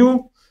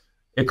knew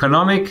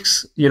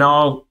economics,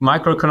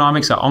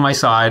 microeconomics are on my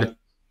side.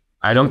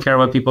 I don't care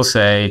what people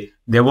say.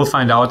 They will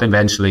find out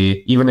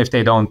eventually, even if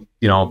they don't,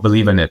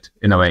 believe in it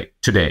in a way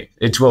today.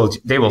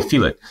 They will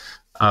feel it.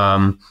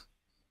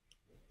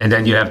 And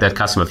then you have that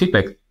customer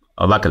feedback,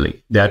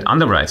 luckily, that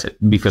underwrites it.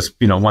 Because,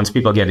 once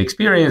people get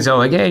experience, they're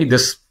like, hey,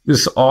 this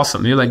is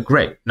awesome. You're like,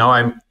 great. Now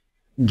I'm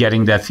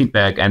getting that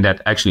feedback, and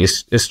that actually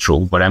is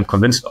true, what I'm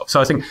convinced of. So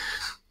I think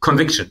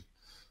conviction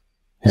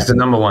is the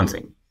number one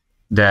thing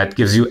that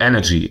gives you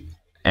energy,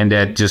 and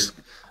that just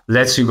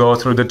lets you go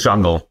through the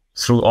jungle,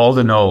 through all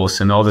the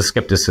no's and all the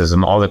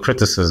skepticism, all the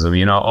criticism,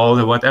 all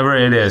the whatever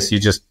it is. You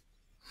just,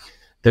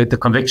 the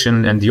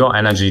conviction and your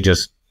energy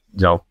just,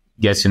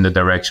 gets you in the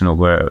direction of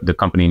where the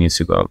company needs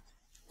to go.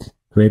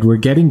 Great. We're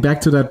getting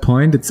back to that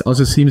point. It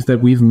also seems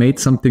that we've made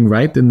something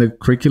right in the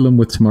curriculum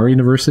with Tomorrow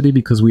University,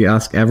 because we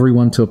ask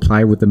everyone to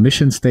apply with a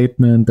mission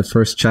statement. The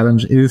first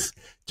challenge is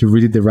to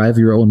really derive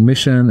your own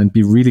mission and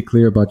be really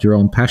clear about your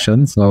own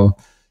passion. So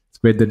it's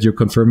great that you're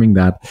confirming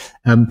that.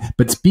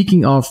 But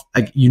speaking of,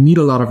 you need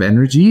a lot of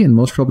energy, and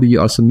most probably you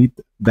also need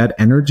that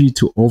energy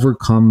to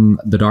overcome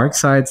the dark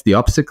sides, the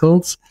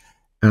obstacles.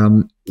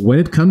 When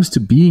it comes to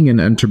being an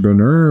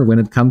entrepreneur, when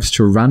it comes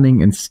to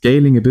running and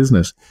scaling a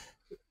business,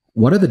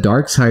 what are the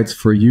dark sides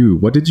for you?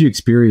 What did you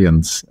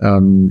experience?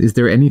 Is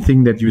there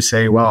anything that you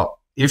say, well,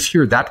 if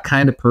you're that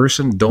kind of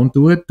person, don't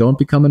do it, don't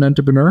become an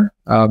entrepreneur?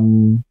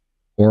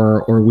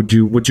 Or would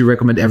you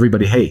recommend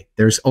everybody, hey,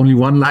 there's only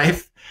one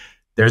life,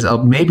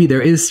 maybe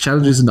there is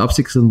challenges and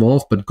obstacles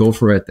involved, but go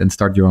for it and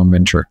start your own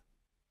venture?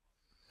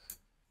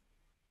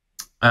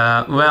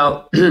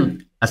 Well,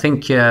 I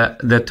think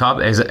the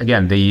topic is,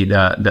 again,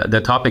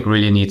 the topic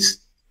really needs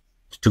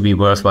to be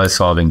worthwhile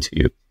solving to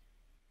you.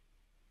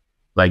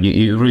 Like,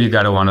 you really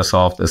got to want to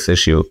solve this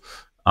issue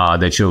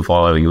that you're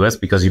following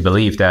with, because you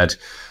believe that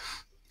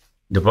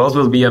the world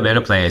will be a better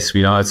place.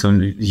 It's a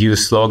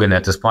used slogan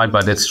at this point,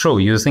 but it's true.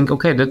 You think,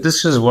 okay, that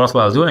this is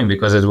worthwhile doing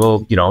because it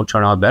will,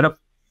 turn out better,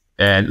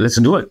 and let's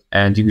do it.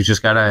 And you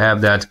just got to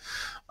have that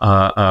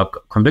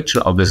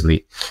conviction,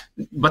 obviously.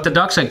 But the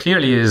dark side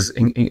clearly is,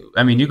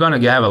 you're going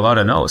to have a lot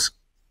of no's.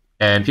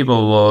 And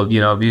people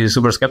will, be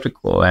super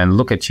skeptical and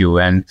look at you,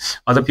 and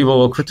other people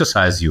will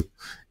criticize you.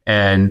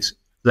 And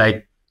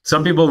like,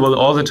 some people will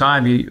all the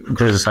time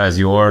criticize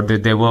you, or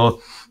they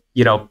will,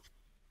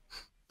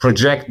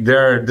 project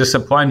their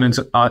disappointments.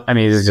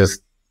 It's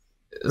just,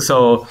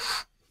 so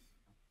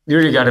you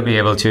really got to be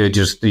able to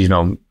just,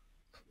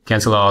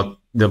 cancel out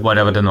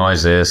whatever the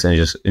noise is,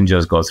 and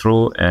just go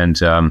through. And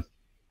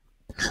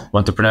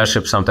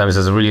entrepreneurship sometimes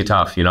is really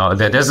tough.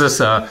 There's this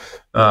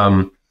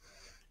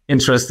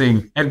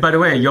interesting. And by the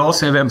way, you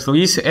also have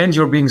employees, and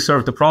you're being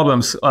served the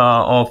problems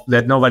of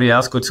that nobody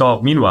else could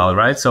solve meanwhile,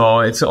 right?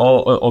 So it's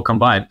all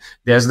combined.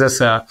 There's this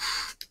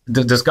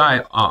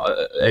guy,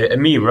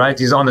 me, right?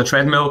 He's on the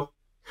treadmill,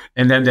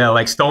 and then there are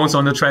like stones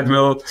on the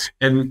treadmill.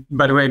 And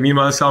by the way,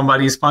 meanwhile,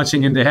 somebody's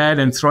punching in the head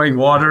and throwing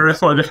water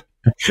for the.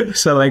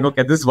 So like,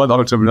 okay, this is what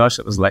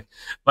entrepreneurship is like.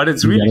 But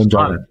it's really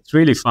fun. It's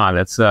really fun.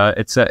 It's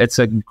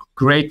a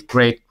great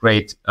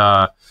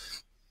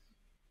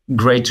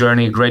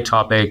journey, great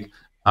topic.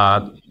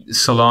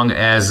 So long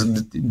as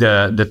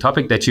the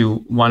topic that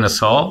you want to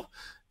solve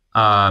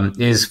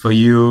is for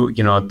you,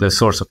 the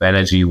source of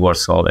energy worth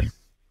solving.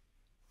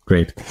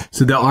 Great.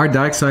 So there are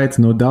dark sides,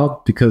 no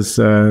doubt, because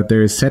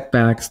there's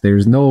setbacks,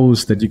 there's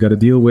no's that you got to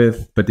deal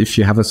with. But if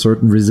you have a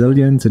certain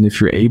resilience, and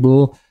if you're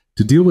able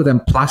to deal with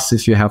them, plus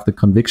if you have the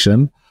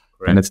conviction,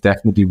 then it's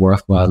definitely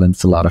worthwhile, and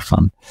it's a lot of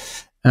fun.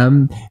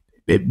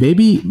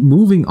 Maybe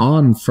moving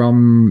on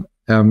from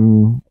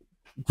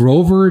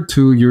Grover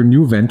to your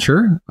new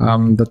venture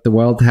that the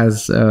world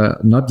has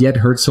not yet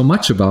heard so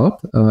much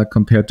about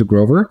compared to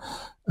Grover.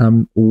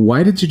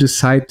 Why did you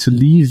decide to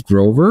leave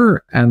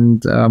Grover,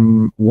 and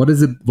what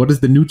is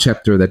the new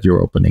chapter that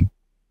you're opening?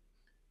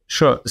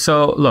 Sure.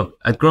 So look,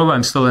 at Grover,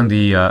 I'm still in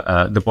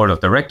the board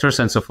of directors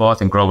and so forth,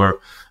 and Grover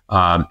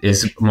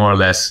is more or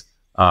less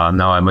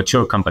now a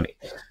mature company.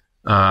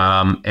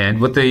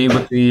 And with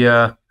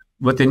the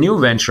new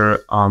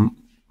venture,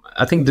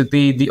 I think that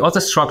the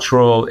other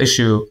structural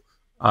issue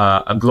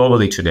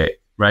globally today,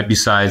 right?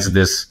 Besides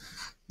this,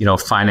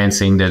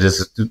 financing that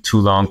is too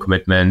long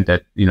commitment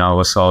that,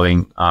 we're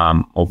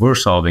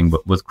solving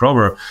with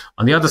Grover.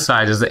 On the other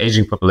side is the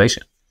aging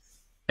population.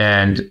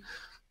 And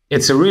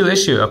it's a real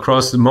issue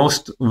across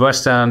most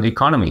Western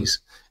economies.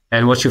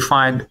 And what you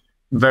find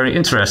very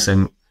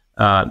interesting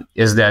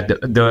is that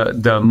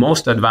the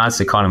most advanced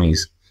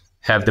economies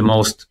have the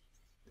most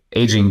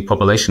aging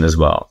population as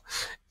well.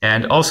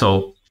 And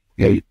also,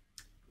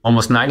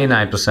 almost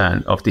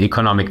 99% of the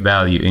economic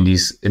value in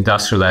these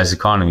industrialized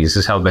economies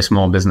is held by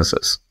small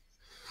businesses.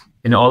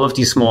 And all of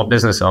these small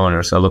business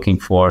owners are looking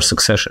for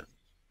succession.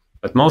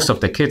 but most of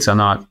the kids are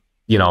not,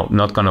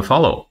 not going to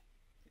follow.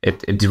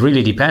 It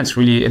really depends,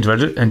 really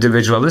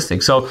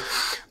individualistic. So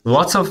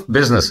lots of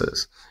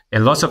businesses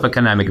and lots of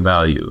economic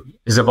value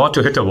is about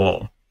to hit a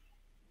wall.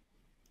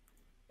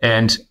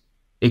 And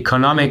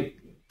economic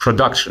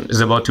production is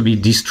about to be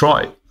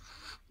destroyed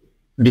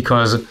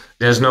because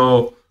there's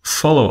no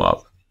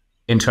follow-up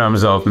in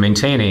terms of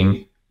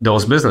maintaining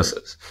those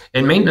businesses.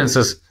 And maintenance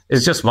is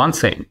just one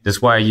thing.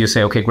 That's why you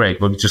say, okay,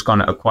 great, we're just going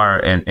to acquire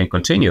and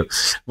continue.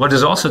 What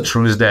is also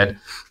true is that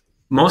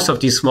most of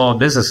these small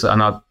businesses are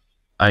not,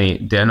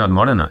 they're not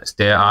modernized.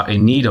 They are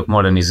in need of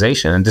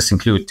modernization, and this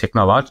includes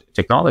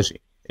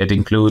technology. It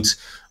includes,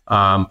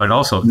 but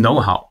also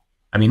know-how.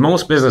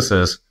 Most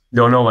businesses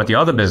don't know what the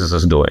other business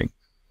is doing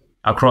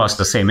across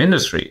the same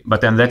industry,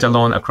 but then let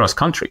alone across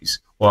countries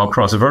or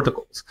across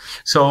verticals.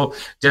 So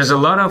there's a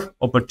lot of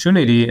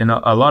opportunity and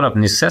a lot of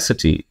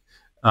necessity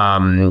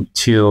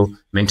to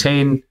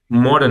maintain,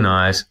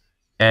 modernize,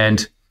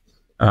 and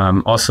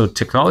also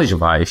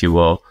technologify, if you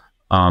will,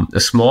 the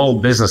small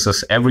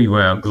businesses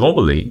everywhere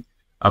globally,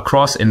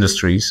 across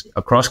industries,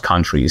 across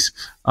countries,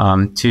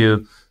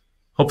 to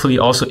hopefully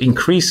also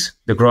increase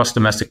the gross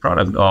domestic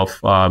product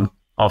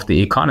of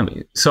the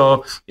economy.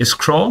 So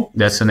SKROL,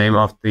 that's the name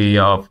of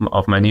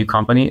of my new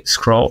company,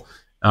 SKROL.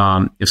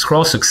 If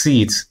SKROL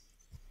succeeds,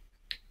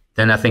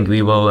 then I think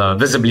we will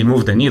visibly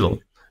move the needle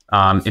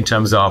in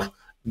terms of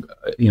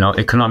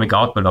economic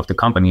output of the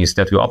companies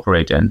that we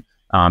operate in,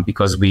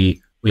 because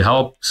we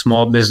help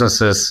small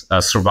businesses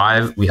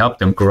survive, we help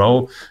them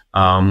grow,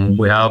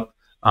 we help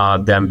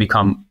them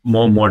become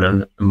more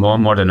modern, more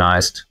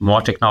modernized,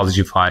 more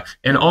technologified,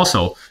 and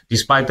also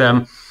despite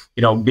them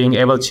being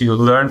able to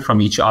learn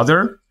from each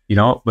other,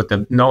 with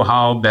the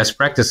know-how, best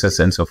practices,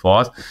 and so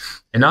forth.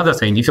 Another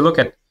thing, if you look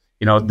at,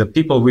 the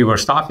people we were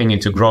staffing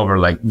into Grover,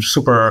 like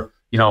super,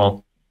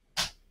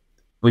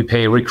 we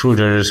pay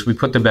recruiters, we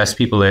put the best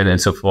people in,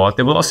 and so forth.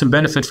 They will also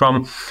benefit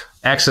from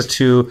access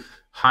to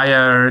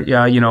higher,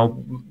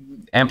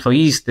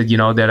 employees that,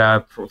 that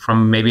are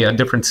from maybe a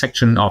different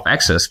section of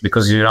Access,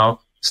 because,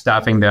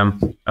 staffing them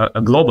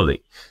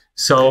globally.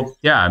 So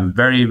yeah, I'm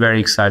very, very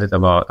excited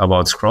about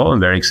SKROL. I'm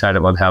very excited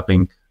about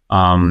helping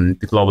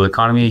the global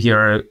economy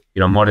here,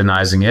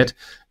 modernizing it.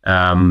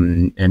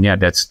 And yeah,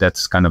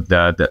 that's kind of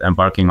the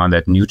embarking on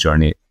that new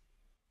journey.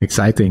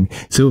 Exciting.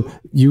 So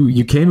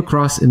you came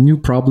across a new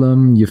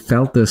problem. You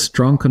felt a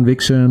strong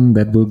conviction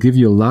that will give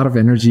you a lot of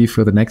energy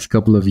for the next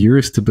couple of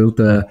years to build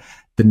the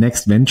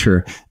next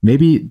venture.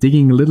 Maybe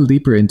digging a little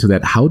deeper into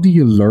that. How do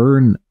you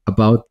learn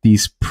about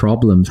these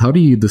problems? How do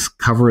you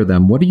discover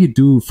them? What do you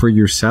do for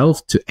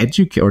yourself to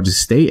educate or to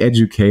stay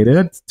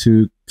educated,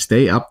 to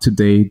stay up to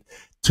date,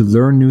 to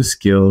learn new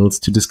skills,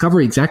 to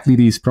discover exactly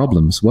these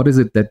problems? What is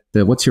it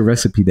what's your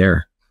recipe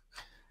there?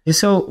 Yeah,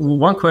 so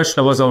one question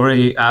I was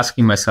already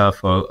asking myself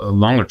for a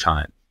longer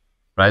time,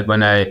 right?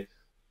 When I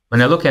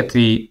look at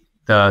the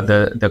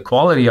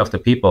quality of the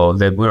people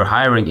that we're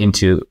hiring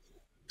into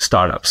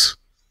startups,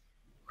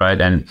 right?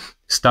 And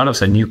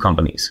startups are new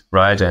companies,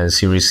 right? And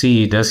Series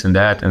C, this and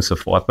that, and so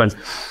forth. But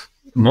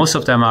most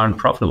of them aren't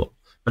profitable.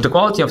 But the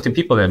quality of the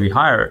people that we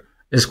hire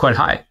is quite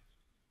high.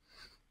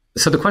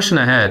 So the question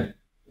I had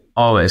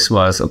always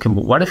was, okay,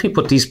 what if we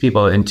put these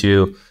people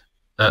into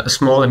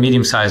small and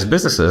medium-sized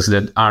businesses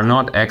that are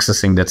not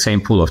accessing that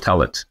same pool of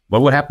talent?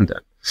 What would happen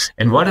then?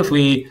 And what if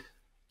we,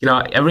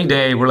 every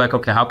day we're like,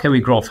 okay, how can we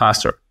grow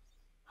faster?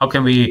 How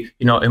can we,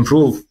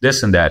 improve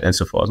this and that and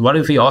so forth? What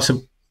if we also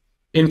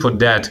input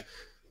that,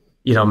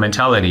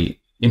 mentality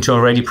into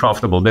already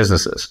profitable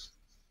businesses?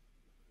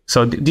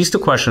 So these two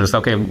questions,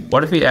 okay,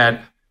 what if we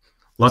add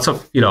lots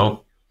of,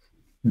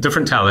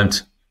 different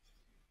talent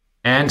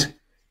and,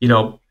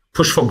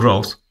 push for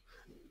growth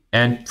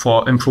and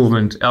for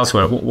improvement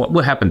elsewhere? What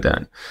will happen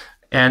then?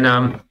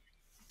 And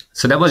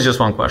so that was just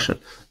one question.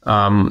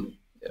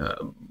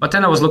 But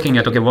then I was looking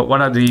at, okay,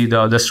 what are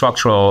the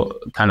structural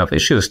kind of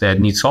issues that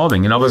need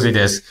solving? And obviously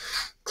there's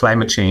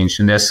climate change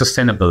and there's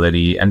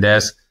sustainability and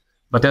there's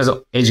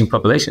aging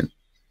population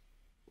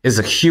is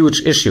a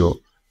huge issue.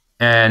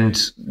 And,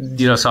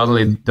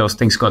 suddenly those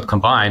things got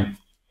combined.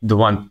 The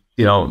one,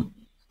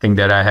 thing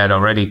that I had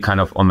already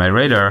kind of on my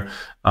radar,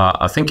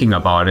 thinking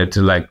about it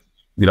to like,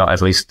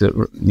 at least,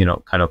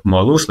 kind of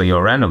more loosely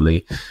or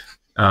randomly,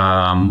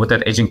 with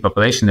that aging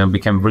population, it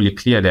became really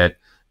clear that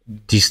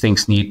these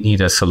things need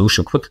a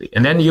solution quickly.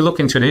 And then you look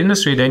into the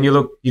industry, then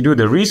you do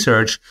the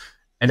research,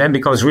 and then it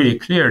becomes really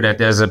clear that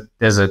there's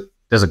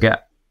a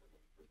gap.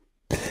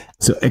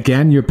 So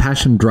again, your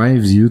passion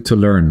drives you to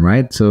learn,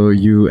 right? So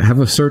you have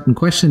a certain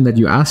question that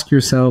you ask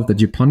yourself,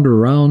 that you ponder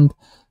around.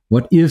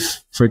 What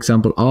if, for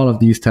example, all of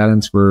these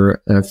talents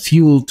were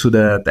fuel to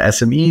the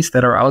SMEs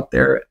that are out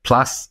there,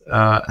 plus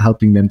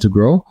helping them to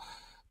grow?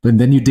 But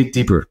then you dig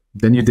deeper.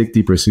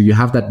 So you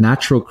have that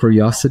natural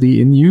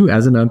curiosity in you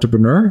as an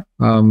entrepreneur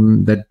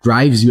that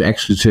drives you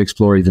actually to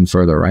explore even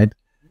further, right?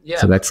 Yeah.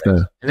 So that's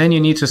right. And then you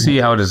need to see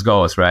how this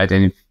goes, right?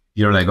 And if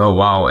you're like, oh,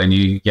 wow. And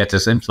you get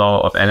this inflow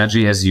of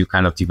energy as you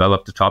kind of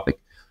develop the topic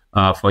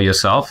for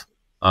yourself.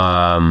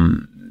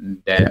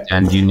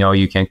 then you know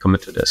you can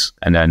commit to this.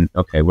 And then,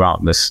 okay, wow,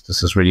 this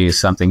is really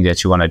something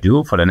that you want to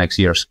do for the next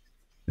years,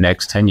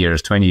 next 10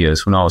 years, 20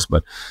 years, who knows?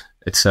 But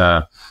I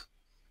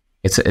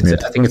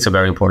think it's a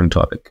very important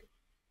topic.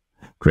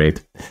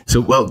 Great.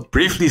 So, well,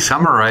 briefly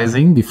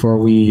summarizing before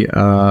we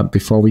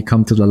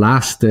come to the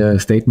last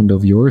statement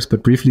of yours,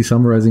 but briefly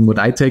summarizing what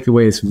I take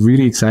away is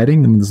really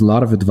exciting. I mean, there's a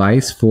lot of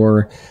advice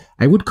for,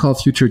 I would call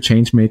future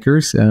change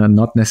makers,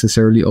 not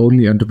necessarily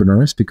only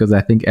entrepreneurs, because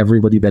I think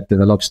everybody that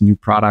develops new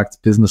products,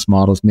 business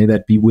models, may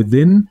that be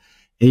within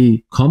a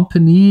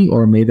company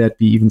or may that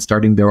be even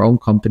starting their own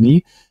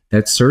company,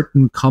 that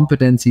certain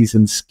competencies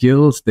and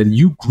skills that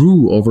you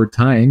grew over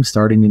time,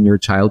 starting in your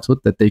childhood,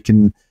 that they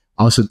can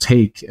also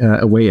take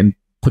away and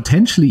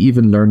potentially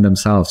even learn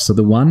themselves. So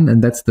the one,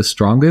 and that's the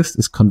strongest,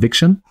 is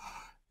conviction.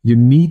 You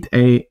need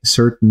a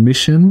certain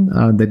mission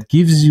that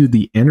gives you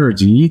the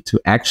energy to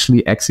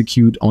actually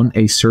execute on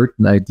a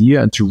certain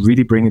idea and to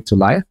really bring it to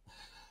life.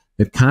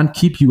 It can't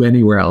keep you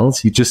anywhere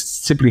else. You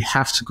just simply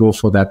have to go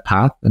for that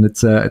path. And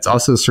it's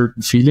also a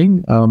certain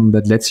feeling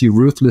that lets you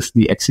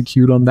ruthlessly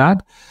execute on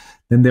that.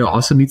 Then there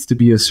also needs to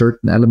be a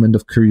certain element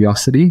of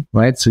curiosity,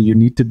 right? So you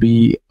need to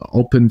be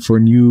open for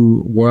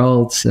new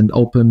worlds and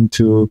open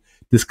to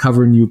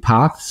discover new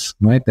paths,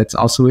 right? That's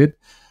also it.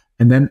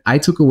 And then I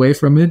took away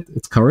from it,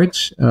 it's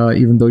courage,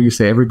 even though you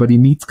say everybody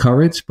needs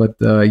courage, but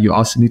you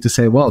also need to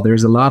say, well,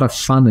 there's a lot of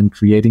fun in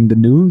creating the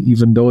new,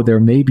 even though there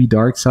may be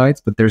dark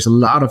sides, but there's a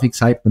lot of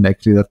excitement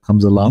actually that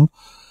comes along.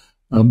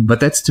 But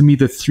that's to me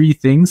the three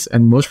things,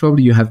 and most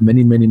probably you have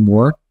many, many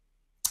more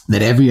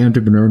that every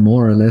entrepreneur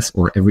more or less,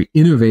 or every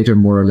innovator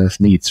more or less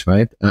needs,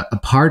 right?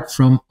 Apart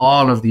from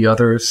all of the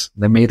others,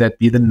 there may that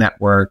be the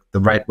network, the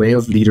right way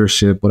of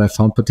leadership. What I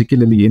found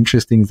particularly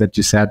interesting is that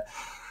you said,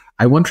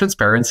 I want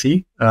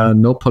transparency,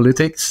 no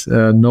politics,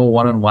 no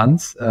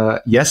one-on-ones.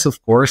 Yes,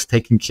 of course,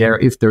 taking care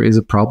if there is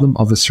a problem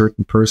of a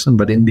certain person,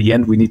 but in the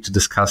end, we need to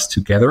discuss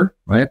together,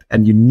 right?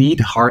 And you need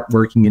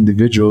hardworking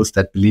individuals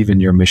that believe in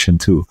your mission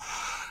too.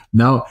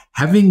 Now,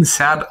 having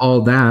said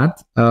all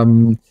that,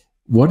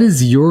 what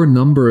is your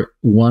number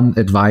one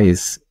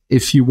advice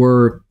if you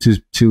were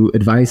to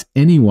advise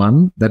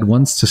anyone that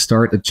wants to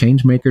start a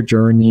changemaker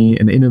journey,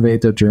 an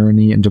innovator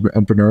journey, an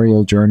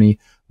entrepreneurial journey?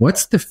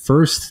 What's the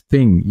first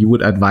thing you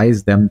would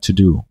advise them to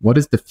do? What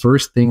is the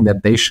first thing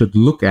that they should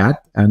look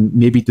at and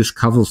maybe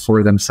discover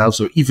for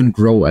themselves or even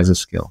grow as a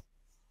skill?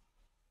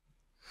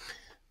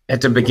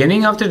 At the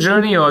beginning of the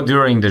journey or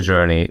during the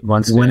journey?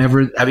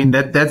 Whenever, I mean,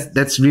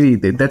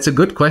 that's a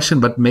good question,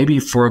 but maybe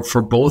for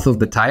both of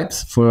the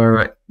types,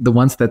 for the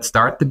ones that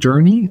start the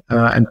journey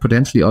and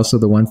potentially also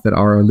the ones that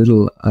are a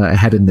little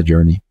ahead in the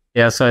journey.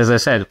 Yeah. So as I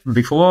said,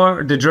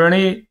 before the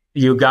journey,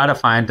 you got to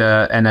find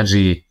the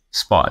energy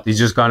spot. You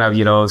just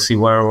gotta, see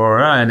where we're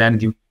at, and then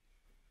you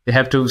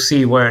have to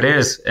see where it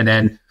is, and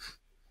then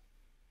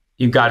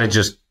you gotta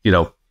just,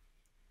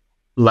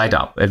 light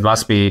up. It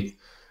must be.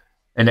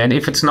 And then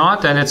if it's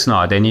not, then it's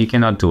not. Then you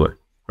cannot do it,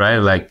 right?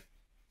 Like,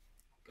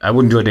 I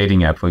wouldn't do a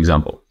dating app, for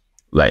example.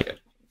 Like,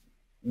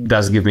 it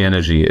does give me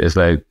energy. It's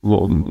like,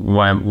 well,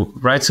 why?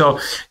 Right? So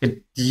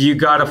you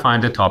got to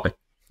find a topic,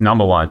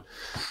 number one.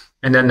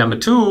 And then number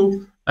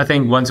two, I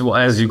think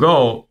as you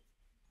go,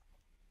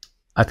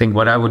 I think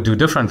what I would do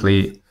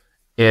differently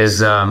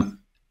is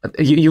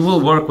you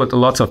will work with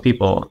lots of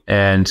people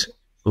and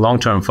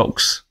long-term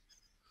folks.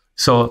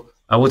 So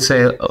I would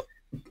say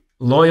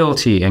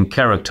loyalty and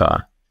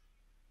character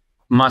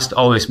must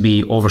always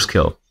be over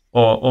skill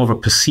or over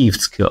perceived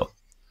skill.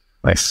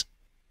 Nice.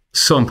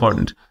 So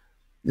important.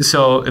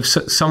 So if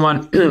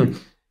someone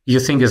you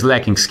think is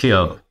lacking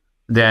skill,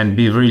 then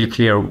be really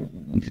clear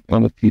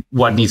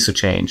what needs to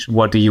change.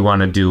 What do you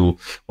want to do?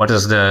 What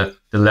is the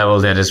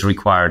level that is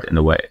required in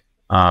a way?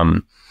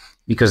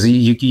 Because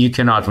you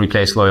cannot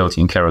replace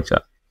loyalty and character.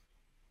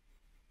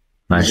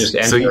 Nice. You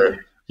just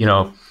enter,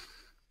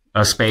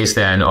 a space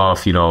then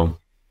of,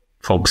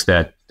 folks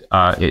that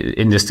are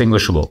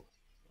indistinguishable.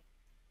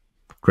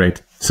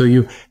 Great. So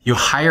you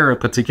hire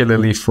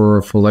particularly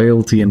for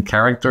loyalty and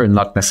character and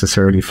not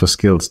necessarily for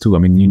skills too. I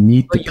mean, you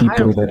need the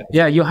people that...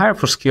 Yeah, you hire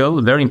for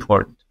skill, very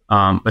important.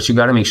 But you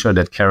got to make sure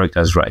that character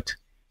is right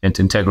and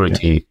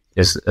integrity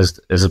is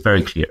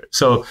very clear.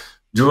 So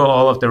do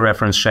all of the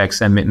reference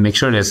checks and make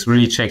sure this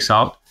really checks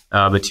out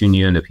between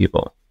you and the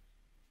people.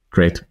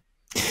 Great.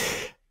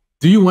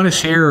 Do you want to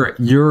share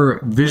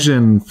your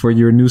vision for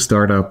your new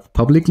startup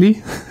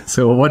publicly?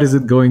 So what is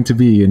it going to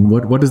be, and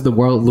what does the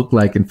world look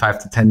like in 5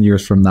 to 10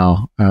 years from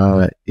now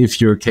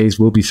if your case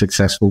will be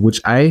successful,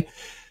 which I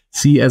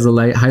see as a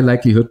high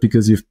likelihood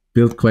because you've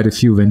built quite a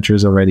few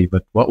ventures already,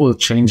 but what will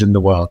change in the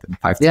world in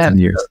 5 to 10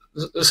 years?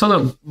 Sort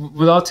of,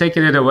 without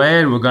taking it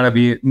away, we're going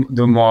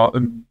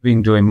to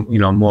be doing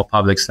more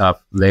public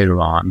stuff later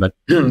on. But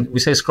we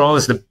say SKROL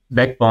is the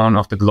backbone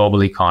of the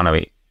global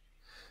economy.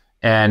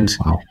 And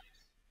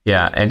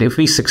and if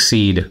we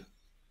succeed,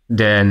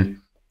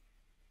 then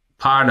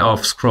part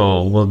of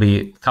SKROL will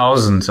be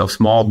thousands of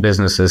small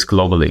businesses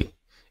globally,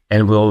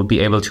 and we'll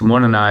be able to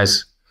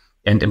modernize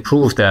and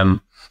improve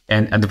them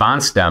and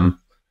advance them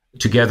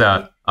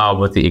together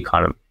with the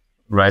economy.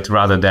 right?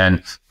 Rather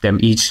than them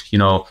each,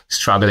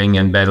 struggling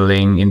and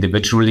battling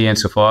individually and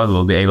so forth.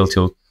 We'll be able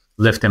to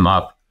lift them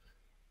up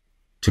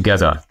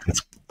together.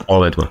 That's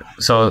all it will.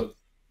 So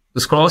the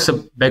SKROL is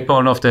the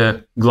backbone of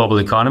the global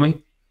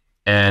economy.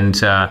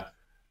 And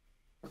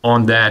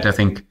on that, I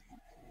think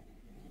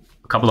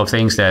a couple of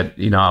things that,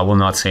 I will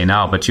not say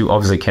now, but you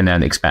obviously can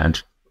then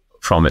expand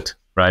from it,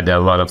 right? There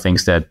are a lot of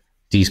things that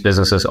these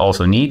businesses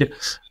also need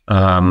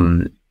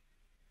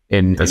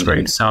in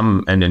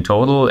sum and in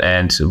total.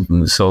 And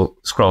so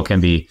SKROL can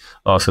be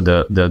also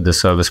the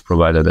service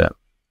provider there.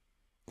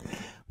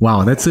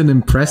 Wow, that's an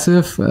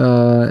impressive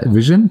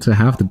vision to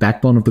have the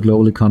backbone of the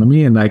global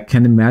economy. And I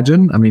can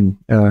imagine,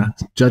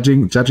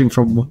 judging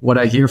from what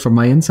I hear from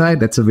my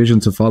inside, that's a vision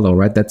to follow,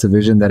 right? That's a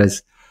vision that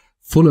is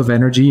full of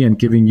energy and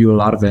giving you a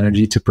lot of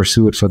energy to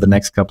pursue it for the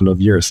next couple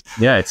of years.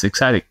 Yeah, it's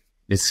exciting.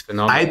 It's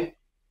phenomenal.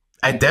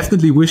 I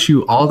definitely wish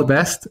you all the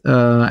best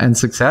and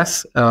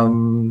success.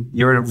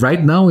 You're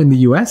right now in the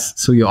US,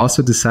 so you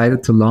also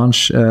decided to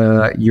launch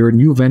your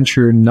new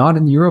venture not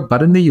in Europe,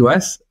 but in the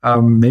US.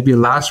 Maybe a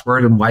last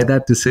word on why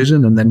that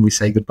decision, and then we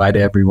say goodbye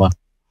to everyone.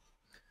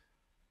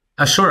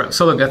 Sure.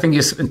 So look, I think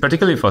it's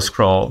particularly for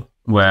SKROL,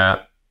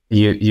 where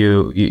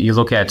you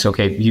look at,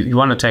 okay, you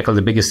want to tackle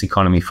the biggest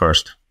economy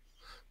first,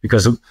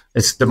 because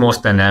it's the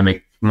most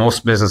dynamic.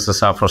 Most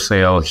businesses are for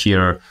sale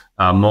here.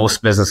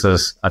 Most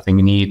businesses, I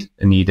think, need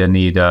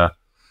a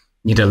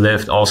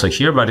lift also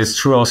here, but it's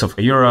true also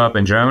for Europe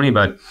and Germany.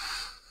 But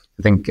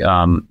I think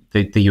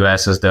the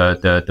US is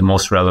the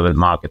most relevant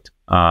market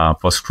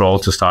for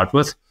SKROL to start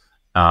with,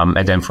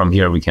 and then from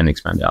here we can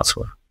expand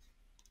elsewhere.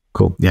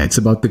 Cool. Yeah, it's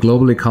about the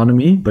global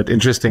economy, but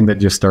interesting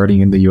that you're starting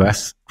in the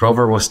US.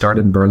 Grover was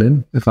started in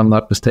Berlin, if I'm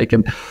not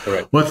mistaken.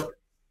 Correct. Well,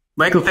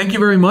 Michael, thank you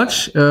very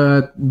much.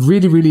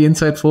 Really, really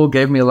insightful.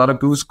 Gave me a lot of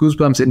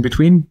goosebumps in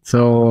between.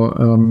 So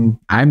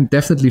I'm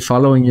definitely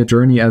following your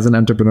journey as an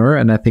entrepreneur,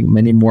 and I think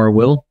many more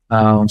will.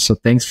 So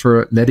thanks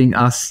for letting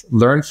us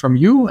learn from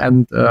you,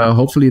 and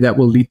hopefully that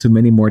will lead to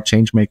many more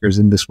change makers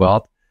in this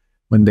world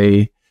when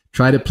they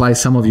try to apply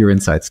some of your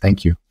insights.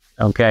 Thank you.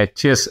 Okay,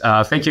 cheers.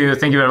 Thank you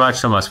very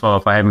much, Thomas,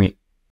 for having me.